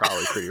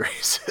probably pretty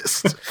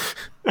racist.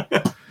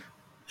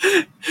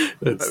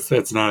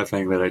 That's not a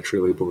thing that I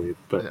truly believe.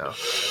 But You know.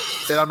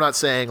 And I'm not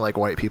saying like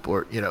white people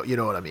are, you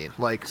know what I mean.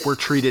 Like we're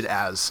treated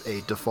as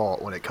a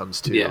default when it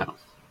comes to yeah,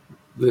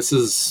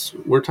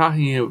 we're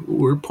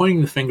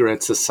pointing the finger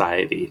at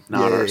society,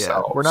 not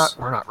ourselves. We're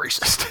not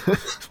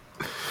racist.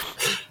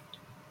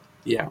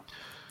 Yeah.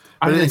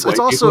 But think it's white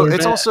also people are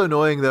bad. also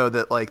annoying though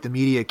that like the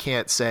media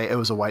can't say it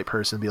was a white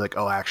person and be like,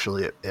 oh,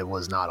 actually it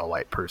was not a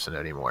white person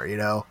anymore. You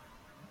know,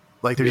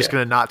 like they're just Yeah.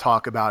 gonna not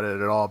talk about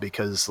it at all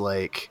because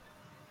like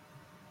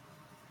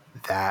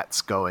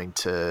that's going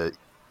to,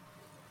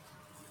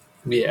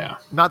 Yeah.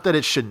 not that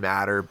it should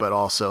matter, but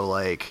also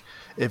like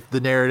if the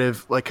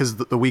narrative, like because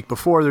the week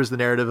before there's the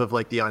narrative of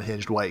like the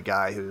unhinged white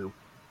guy who.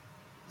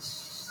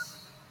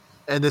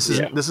 And this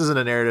Yeah. isn't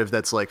a narrative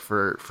that's like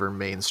for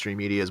mainstream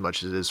media as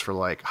much as it is for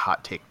like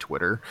hot take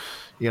Twitter,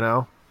 you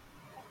know.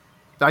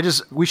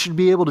 We should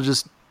be able to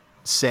just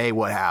say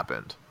what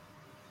happened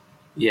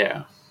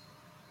Yeah.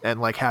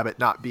 and like have it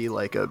not be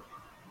like a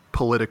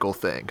political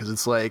thing, because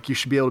it's like you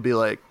should be able to be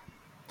like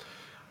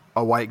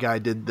a white guy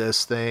did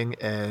this thing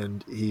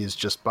and he's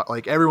just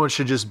like everyone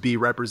should just be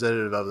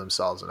representative of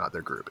themselves and not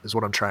their group is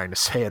what I'm trying to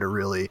say in a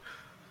really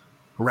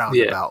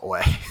roundabout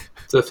way.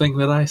 It's a thing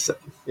that I said.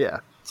 Yeah.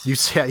 You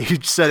said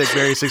it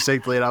very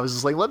succinctly, and I was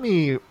just like, let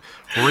me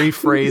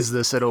rephrase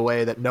this in a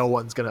way that no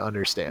one's going to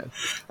understand.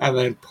 And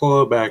then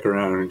pull it back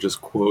around and just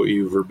quote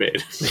you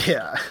verbatim.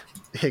 Yeah.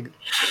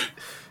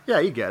 Yeah,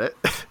 you get it.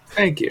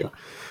 Thank you.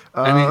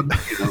 I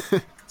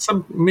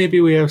mean, maybe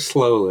we have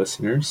slow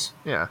listeners.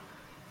 Yeah.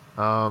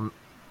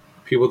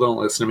 People don't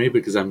listen to me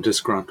because I'm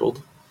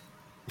disgruntled.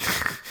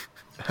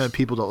 And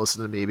people don't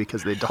listen to me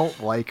because they don't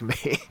like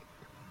me.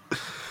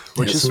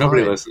 Which is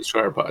nobody fine. listens to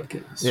our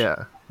podcast.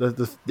 Yeah.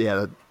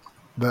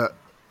 The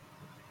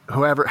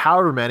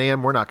however many,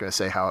 and we're not going to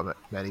say how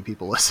many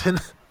people listen.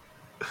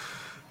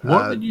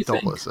 What would you don't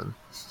think? listen.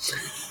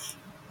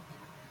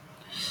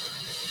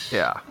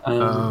 Yeah.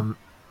 Um,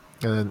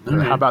 And then all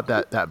right. how about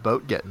that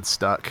boat getting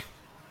stuck?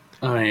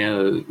 Oh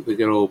yeah, the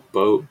good old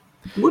boat.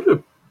 What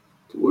a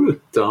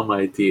dumb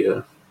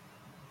idea.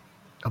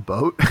 A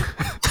boat?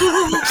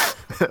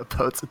 A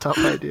boat's a tough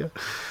idea.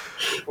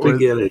 To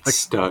get it like,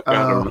 stuck. I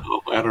don't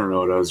know. I don't know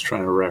what I was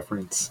trying to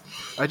reference.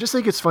 I just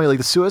think it's funny. Like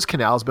the Suez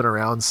Canal's been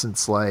around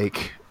since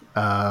like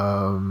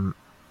 18.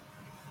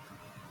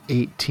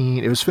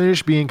 It was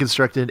finished being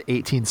constructed in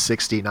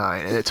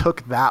 1869, and it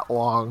took that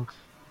long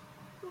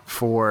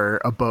for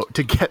a boat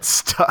to get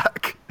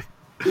stuck.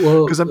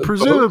 Well, Because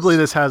presumably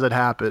this hasn't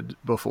happened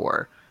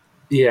before.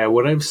 Yeah,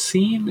 what I've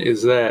seen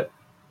is that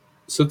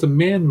it's a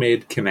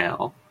man-made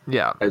canal,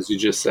 Yeah, as you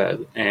just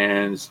said,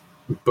 and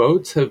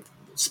boats have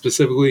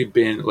specifically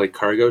been like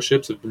cargo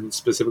ships have been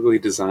specifically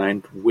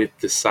designed with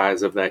the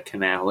size of that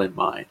canal in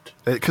mind.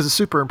 because it's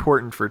super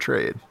important for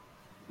trade.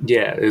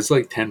 Yeah, it's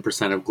like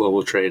 10% of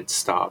global trade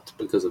stopped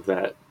because of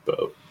that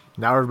boat.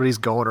 Now everybody's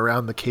going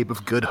around the Cape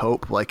of Good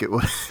Hope like it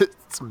was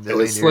a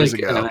million It's years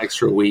like ago. an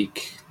extra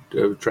week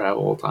of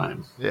travel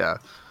time. Yeah.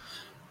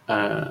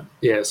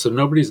 Yeah, so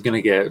nobody's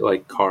gonna get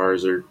like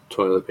cars or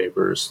toilet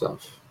paper or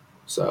stuff.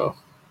 So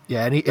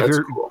Yeah, if That's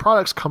your cool.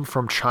 products come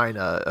from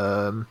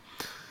China,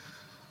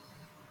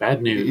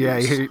 bad news.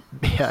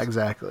 yeah,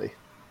 exactly.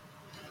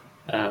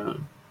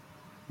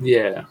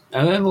 Yeah,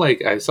 and then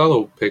like I saw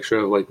the picture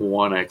of like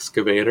one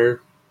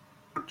excavator,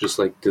 just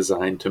like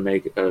designed to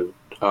make a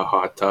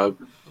hot tub,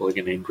 like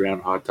an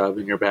in-ground hot tub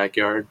in your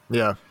backyard.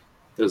 Yeah.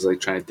 It was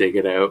like trying to dig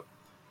it out.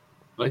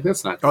 Like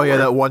that's not. Oh yeah,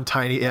 gonna that work. one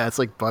tiny. Yeah, it's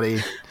like,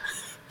 buddy.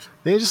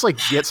 They just like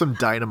get some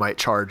dynamite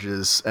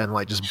charges and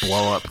like just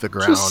blow up the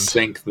ground. Just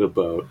sink the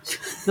boat.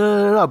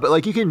 No. But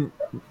like you can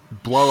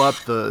blow up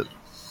the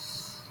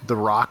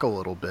rock a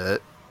little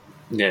bit.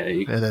 Yeah,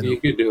 you And then-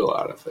 could do a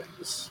lot of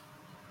things.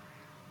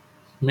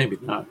 Maybe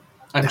not.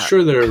 I'm Yeah.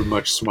 sure there are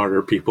much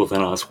smarter people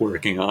than us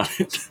working on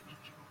it.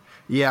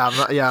 Yeah,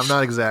 I'm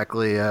not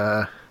exactly.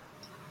 I'm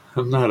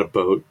not a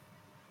boat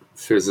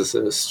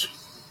physicist.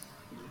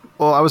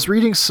 Well, I was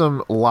reading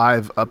some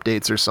live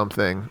updates or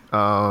something.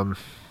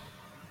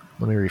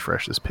 Let me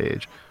refresh this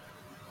page.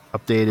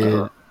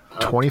 Updated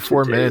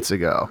 24 up-to-date. minutes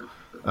ago.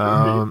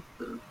 I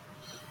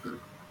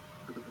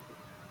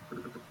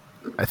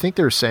think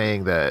they're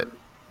saying that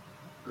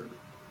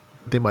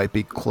they might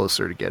be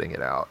closer to getting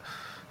it out.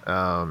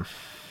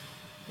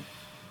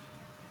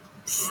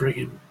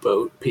 Friggin'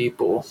 boat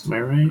people, am I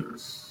right?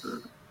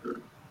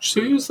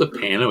 Should use the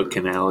Panama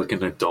Canal like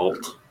an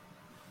adult.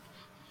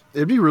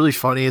 It'd be really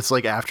funny. It's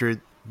like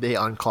after they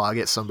unclog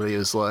it, somebody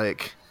was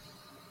like,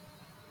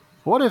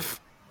 "What if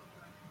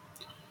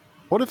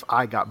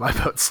I got my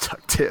boat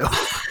stuck too?"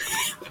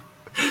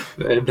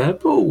 And that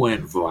boat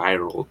went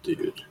viral,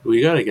 dude.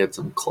 We gotta get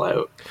some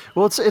clout.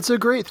 Well, it's a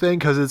great thing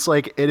because it's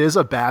like it is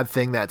a bad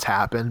thing that's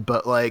happened,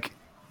 but like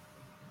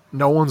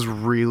no one's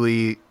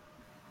really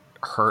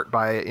hurt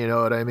by it. You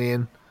know what I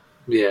mean?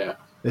 Yeah.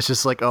 It's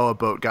just like, oh, a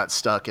boat got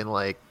stuck and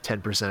like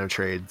 10% of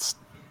trades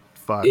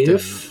fucked.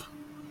 And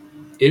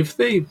If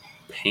they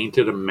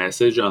painted a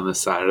message on the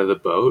side of the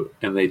boat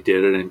and they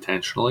did it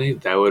intentionally,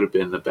 that would have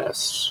been the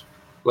best.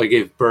 Like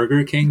if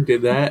Burger King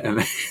did that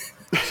and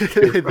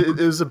It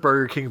was a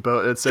Burger King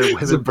boat that said It's a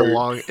women bird.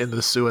 belong in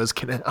the Suez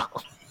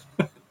Canal.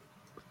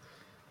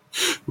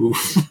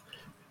 Oof.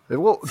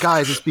 Well,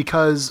 guys, it's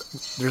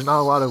because there's not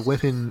a lot of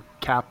women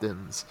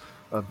captains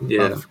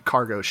Yeah. of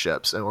cargo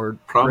ships, and we're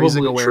Probably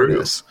raising true.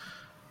 awareness.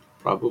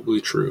 Probably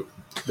true.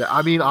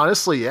 I mean,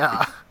 honestly,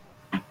 yeah,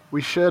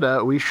 we should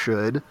have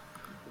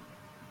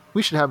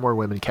more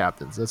women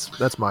captains.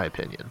 That's my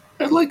opinion.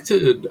 I'd like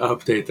to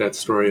update that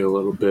story a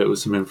little bit with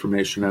some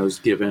information I was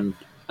given.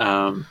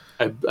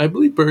 I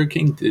believe Burger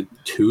King did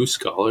 2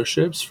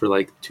 scholarships for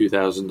like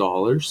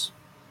 $2,000,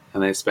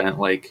 and they spent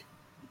like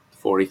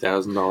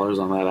 $40,000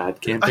 on that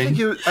ad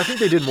campaign. I think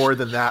they did more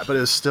than that, but it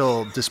was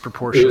still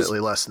disproportionately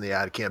less than the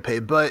ad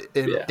campaign. But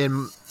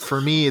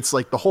for me, it's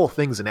like the whole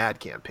thing's an ad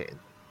campaign.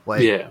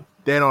 Like, Yeah.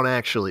 they don't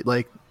actually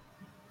like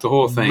The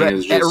whole thing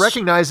is just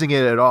recognizing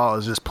it at all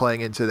is just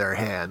playing into their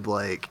hand.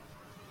 Like,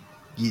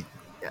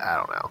 I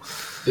don't know.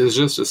 it's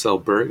just to sell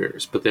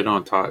burgers, but they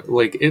don't talk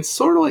like it's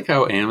sort of like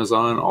how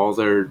Amazon, all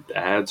their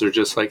ads are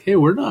just like, hey,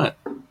 we're not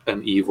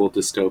an evil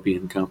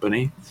dystopian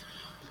company.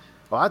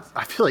 Well,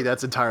 I feel like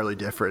that's entirely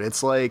different.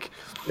 It's like,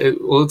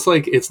 It's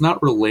like it's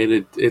not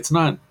related. It's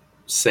not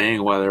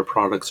saying why their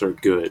products are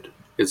good.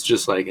 It's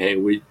just like, hey,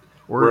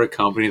 we're a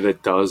company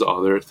that does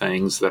other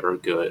things that are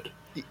good.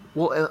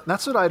 well, and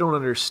that's what I don't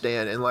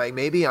understand. And like,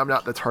 maybe I'm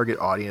not the target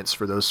audience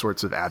for those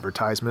sorts of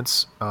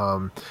advertisements.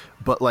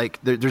 But like,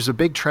 there's a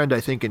big trend,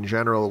 I think, in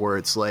general, where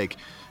it's like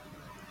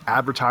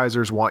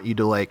advertisers want you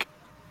to like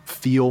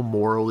feel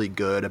morally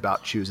good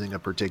about choosing a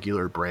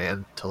particular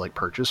brand to like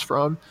purchase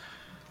from.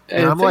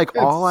 And I'm like,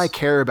 all I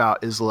care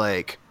about is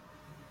like,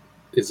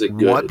 is it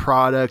good? what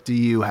product do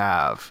you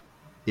have?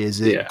 Is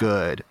it Yeah.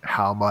 good?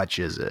 How much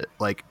is it?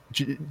 Like,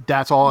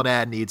 that's all an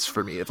ad needs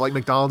for me. If like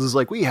McDonald's is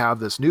like, we have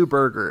this new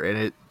burger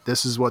and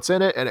this is what's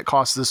in it and it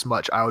costs this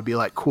much, I would be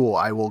like, cool,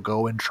 I will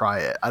go and try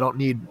it. I don't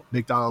need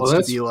McDonald's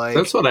to be like,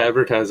 that's what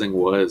advertising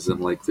was in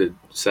like the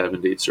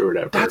 70s or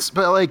whatever.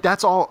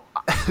 That's all.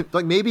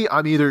 Like, maybe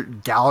I'm either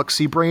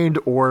galaxy brained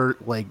or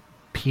like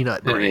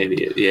peanut an brained.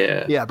 idiot.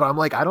 Yeah. Yeah, but I'm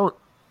like, I don't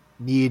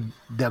need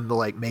them to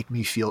like make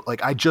me feel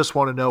like, I just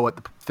want to know what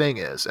the thing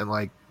is and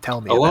like tell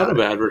me A lot about of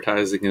it.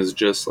 advertising is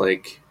just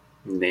like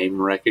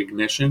name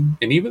recognition,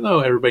 and even though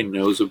everybody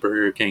knows what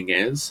Burger King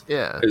is,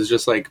 Yeah. it's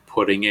just like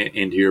putting it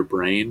into your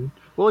brain.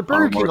 Well, like on a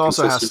Burger more King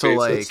also has consistent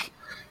to basis. like,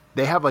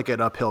 they have like an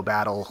uphill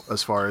battle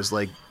as far as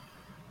like,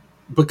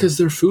 Because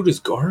their food is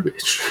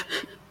garbage.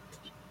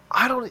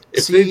 I don't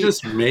If see. they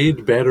just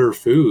made better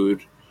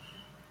food,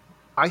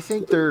 I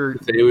think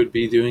they would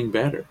be doing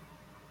better.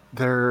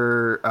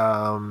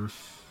 I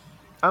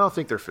don't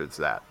think their food's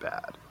that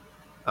bad.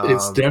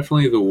 It's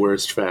definitely the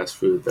worst fast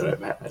food that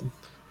I've had.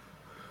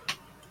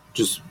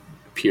 Just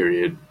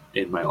period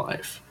in my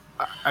life.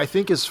 I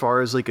think as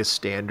far as like a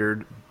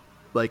standard,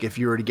 like if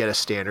you were to get a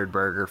standard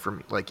burger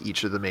from like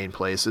each of the main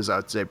places, I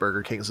would say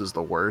Burger King's is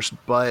the worst.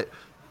 But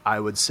I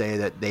would say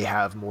that they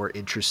have more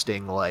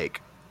interesting,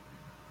 like,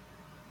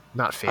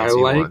 not fancy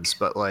ones,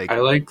 but like I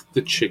like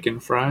the chicken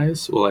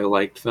fries. Well, I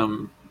liked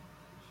them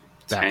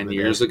back in 10 the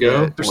years day.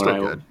 ago. Yeah, they're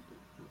still good.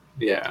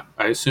 Yeah,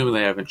 I assume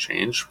they haven't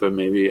changed, but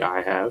maybe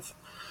I have.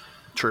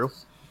 True.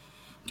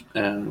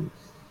 Yeah.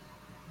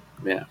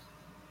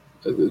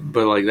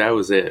 But like that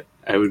was it.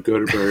 I would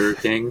go to Burger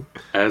King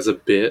as a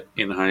bit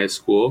in high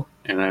school,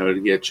 and I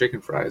would get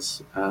chicken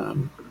fries.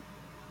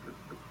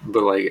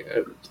 But like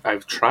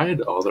I've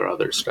tried all their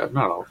other stuff,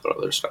 not all their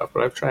other stuff,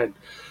 but I've tried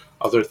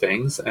other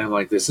things, and I'm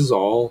like, this is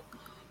all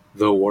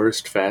the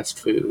worst fast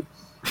food.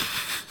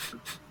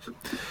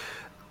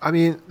 I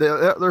mean,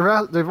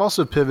 they've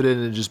also pivoted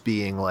into just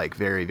being like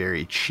very,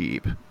 very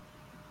cheap.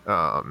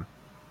 I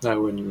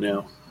wouldn't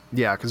know.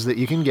 Yeah, because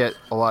you can get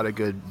a lot of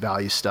good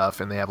value stuff,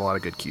 and they have a lot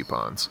of good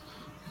coupons.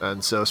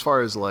 And so, as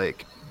far as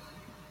like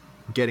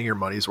getting your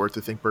money's worth,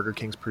 I think Burger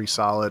King's pretty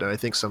solid. And I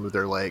think some of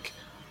their like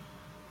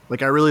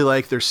I really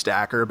like their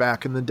Stacker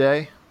back in the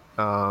day,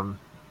 and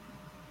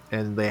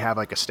they have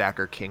like a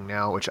Stacker King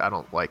now, which I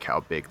don't like how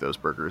big those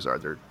burgers are.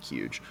 They're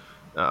huge,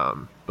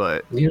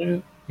 but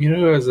You know,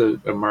 who has a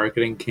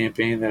marketing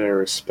campaign that I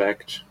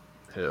respect?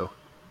 who?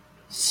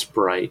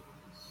 Sprite.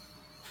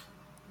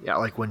 Yeah,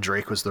 like when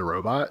Drake was the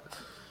robot.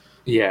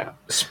 Yeah,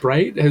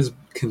 Sprite has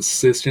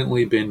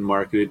consistently been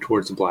marketed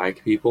towards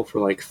black people for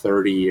like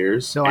 30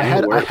 years. No, and I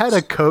it had a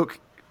works. Coke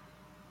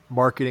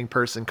marketing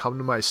person come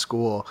to my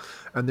school,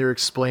 and they're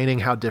explaining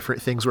how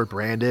different things were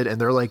branded, and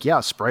they're like, yeah,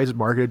 Sprite's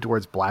marketed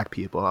towards black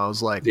people. And I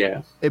was like,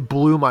 Yeah. it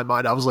blew my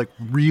mind. I was like,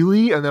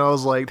 really? And then I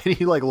was like, then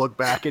you like look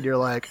back and you're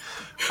like,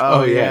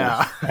 oh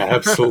yeah.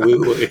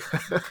 Absolutely.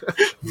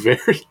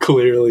 Very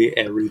clearly,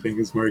 everything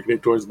is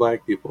marketed towards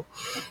black people.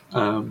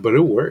 But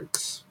it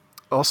works.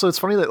 Also, it's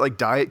funny that like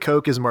Diet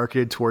Coke is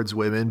marketed towards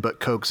women, but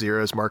Coke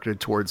Zero is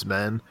marketed towards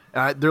men.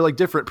 And they're like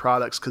different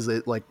products, because they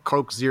like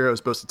Coke Zero is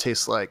supposed to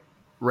taste like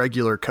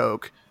regular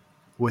Coke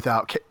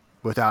without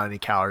any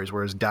calories,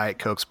 whereas Diet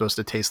Coke's supposed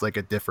to taste like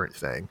a different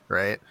thing,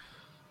 right?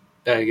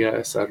 I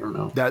guess. I don't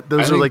know. Those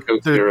I are think like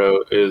Coke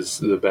Zero is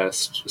the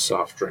best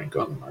soft drink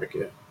on the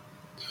market.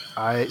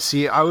 I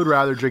see. I would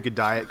rather drink a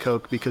Diet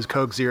Coke because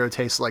Coke Zero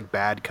tastes like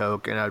bad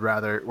Coke, and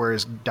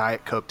whereas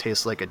Diet Coke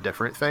tastes like a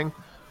different thing.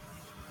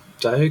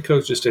 Diet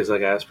Coke just tastes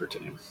like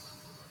aspartame.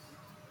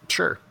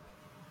 Sure.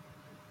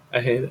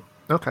 I hate it.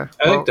 Okay.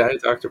 I like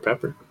Diet Dr.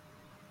 Pepper.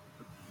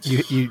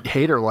 You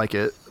hate or like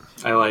it?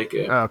 I like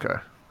it. Okay.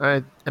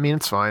 I mean,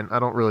 it's fine. I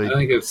don't really. I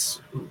think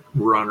it's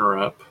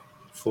runner-up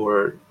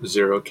for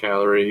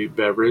 0-calorie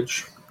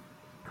beverage.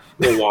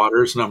 Well,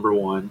 water's number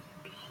one,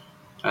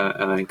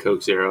 and then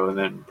Coke Zero, and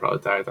then probably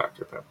Diet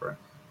Dr. Pepper.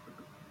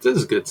 This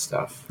is good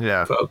stuff,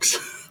 Yeah.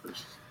 folks.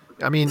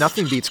 I mean,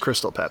 nothing beats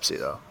Crystal Pepsi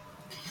though.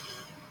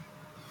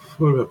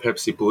 What about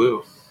Pepsi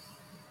Blue?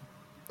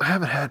 I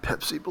haven't had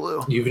Pepsi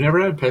Blue. You've never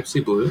had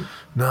Pepsi Blue?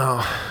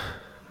 No.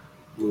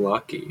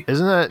 Lucky.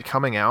 Isn't that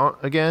coming out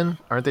again?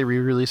 Aren't they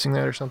re-releasing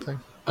that or something?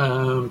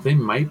 They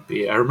might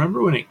be. I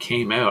remember when it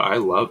came out, I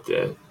loved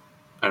it.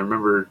 I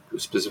remember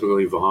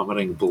specifically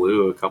vomiting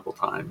blue a couple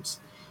times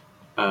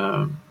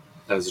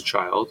as a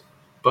child.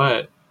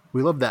 But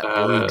We love that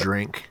blue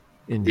drink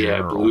in yeah,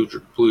 general.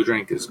 blue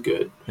drink is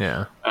good.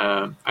 Yeah.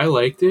 I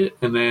liked it,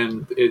 and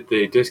then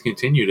they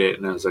discontinued it,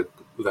 and I was like,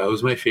 that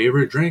was my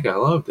favorite drink. I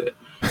loved it.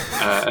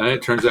 And then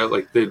it turns out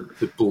like the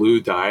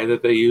blue dye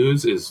that they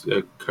use is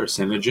a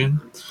carcinogen.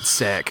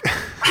 Sick.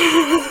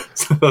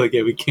 So like,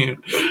 yeah, we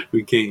can't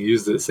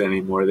use this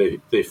anymore.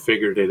 They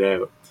figured it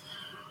out.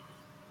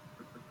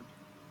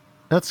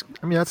 That's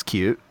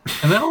cute.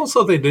 And then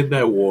also they did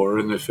that war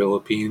in the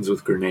Philippines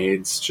with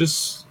grenades.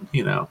 Just,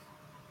 Yeah.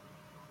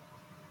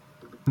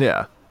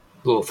 a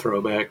little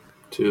throwback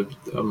to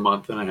a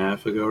month and a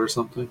half ago or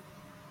something.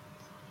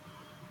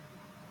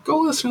 Go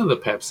listen to the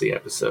Pepsi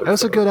episode. That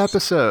was a good folks.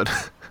 episode.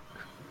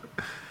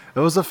 It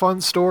was a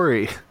fun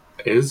story.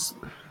 It's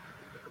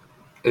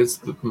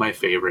my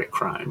favorite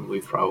crime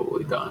we've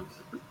probably done.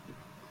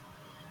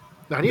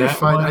 I need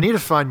to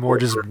find more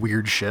just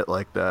weird shit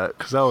like that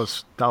because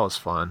that was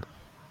fun.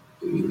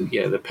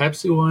 Yeah, the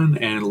Pepsi one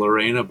and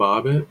Lorena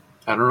Bobbitt.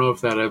 I don't know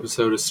if that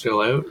episode is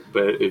still out,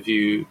 but if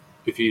you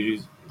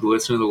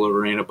listen to the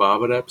Lorena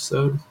Bobbitt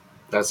episode,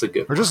 that's a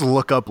good Or just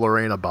look up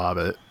Lorena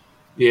Bobbitt.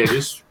 Yeah,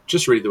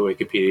 just read the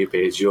Wikipedia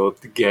page. You'll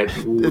get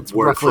It's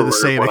word roughly for the word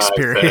same what I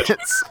said.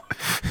 experience.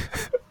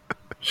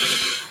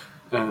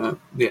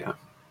 Yeah,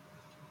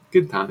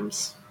 good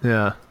times.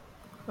 Yeah.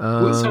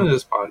 Listen to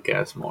this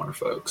podcast more,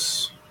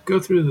 folks. Go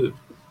through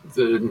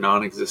the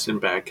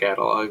non-existent back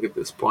catalog at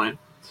this point.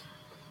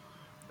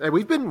 Hey,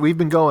 we've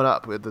been going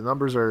up. The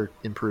numbers are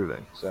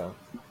improving. So,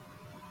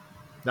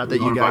 not that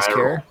you We're guys viral.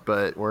 care,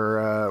 but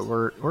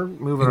we're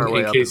moving our way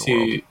In up. case in the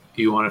world.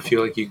 you want to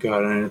feel like you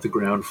got in at the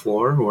ground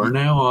floor, we're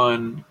now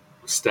on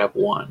step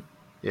 1.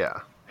 Yeah,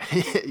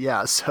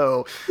 yeah.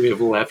 So We have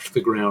left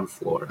the ground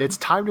floor. it's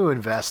time to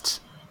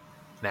invest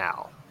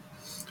now.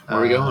 Where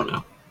are we going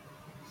now?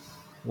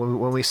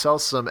 When we sell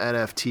some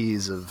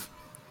NFTs of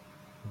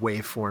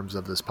waveforms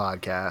of this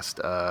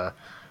podcast,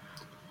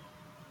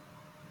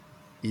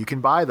 you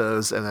can buy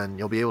those and then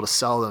you'll be able to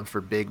sell them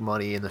for big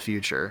money in the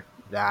future.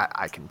 That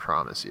I can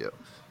promise you.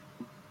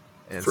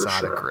 And it's For not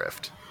sure. a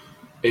grift.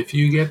 If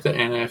you get the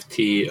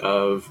NFT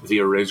of the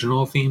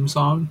original theme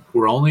song,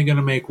 we're only going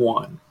to make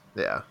one.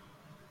 Yeah.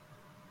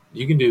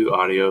 You can do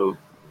audio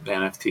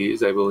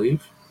NFTs, I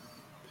believe.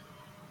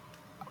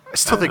 I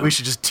still think we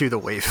should just do the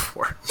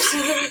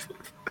waveforms.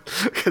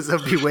 Because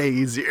that'd be way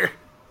easier.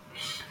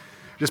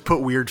 Just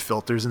put weird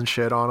filters and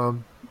shit on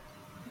them.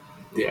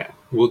 Yeah,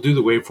 we'll do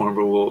the waveform,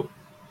 but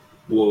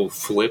we'll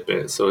flip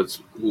it so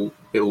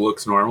it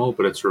looks normal,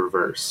 but it's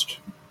reversed.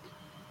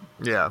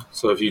 Yeah.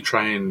 So if you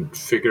try and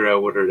figure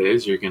out what it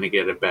is, you're going to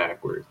get it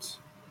backwards.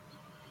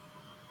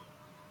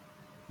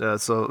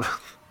 So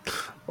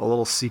a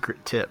little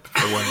secret tip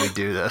for when we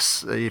do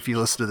this. If you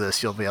listen to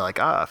this, you'll be like,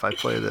 if I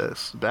play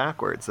this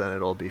backwards, then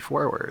it'll be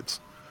forwards.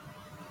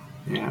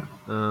 Yeah,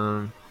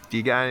 Do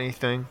you got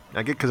anything?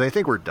 Because I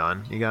think we're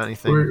done. You got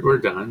anything? we're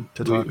done.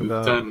 to talk We've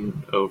about?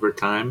 done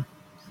overtime.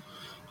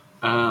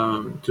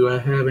 Do I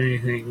have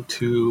anything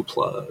to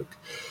plug?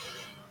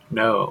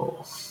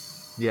 No.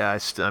 Yeah,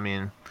 I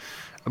mean,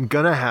 I'm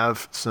gonna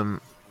have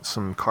some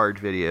card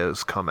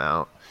videos come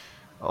out,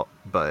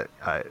 but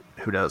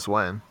who knows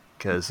when?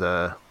 Because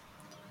I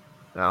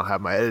don't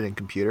have my editing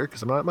computer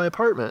because I'm not at my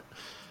apartment.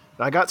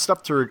 And I got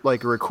stuff to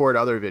record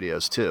other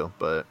videos too,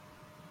 but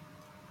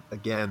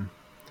again,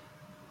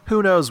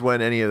 who knows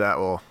when any of that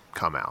will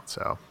come out?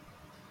 So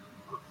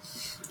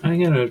I'm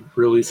going to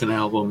release an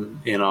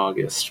album in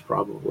August,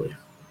 probably.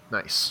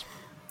 nice.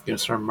 Going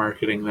to start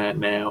marketing that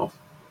now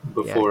Yeah,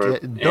 before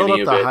build any up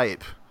of the it.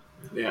 hype.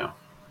 Yeah.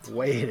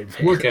 Way in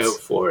advance. Look out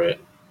for it.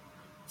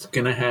 It's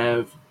going to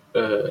have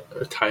a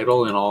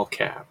title in all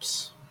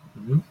caps.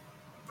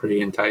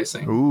 Pretty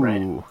enticing, Ooh.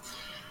 right?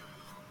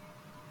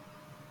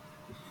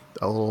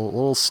 A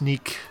little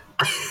sneak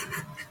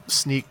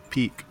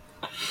peek.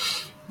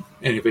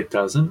 And if it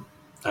doesn't,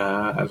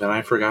 then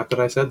I forgot that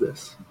I said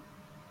this.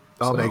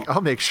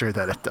 I'll make sure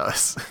that it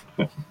does.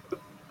 All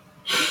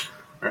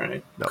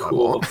right. No, I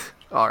cool. won't.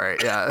 All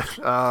right, yeah.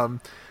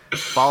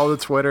 Follow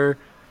the Twitter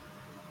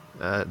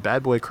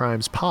Bad Boy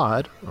Crimes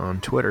Pod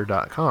on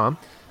Twitter.com.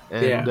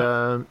 And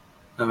Yeah.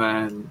 And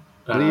then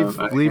leave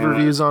I leave had-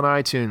 reviews on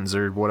iTunes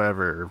or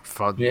whatever.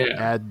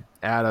 Yeah.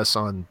 Add us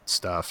on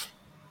stuff.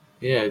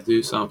 Yeah,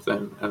 do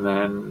something, and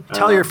then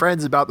Tell your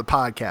friends about the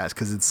podcast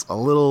because it's a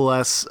little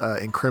less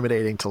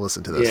incriminating to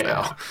listen to this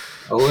now.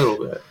 a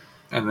little bit.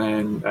 And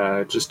then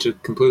just to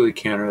completely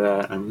counter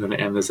that, I'm going to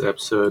end this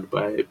episode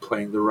by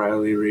playing the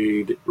Riley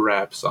Reid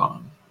rap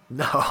song.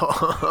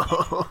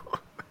 No.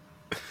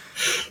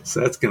 So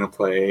that's going to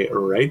play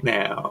right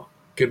now.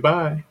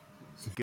 Goodbye.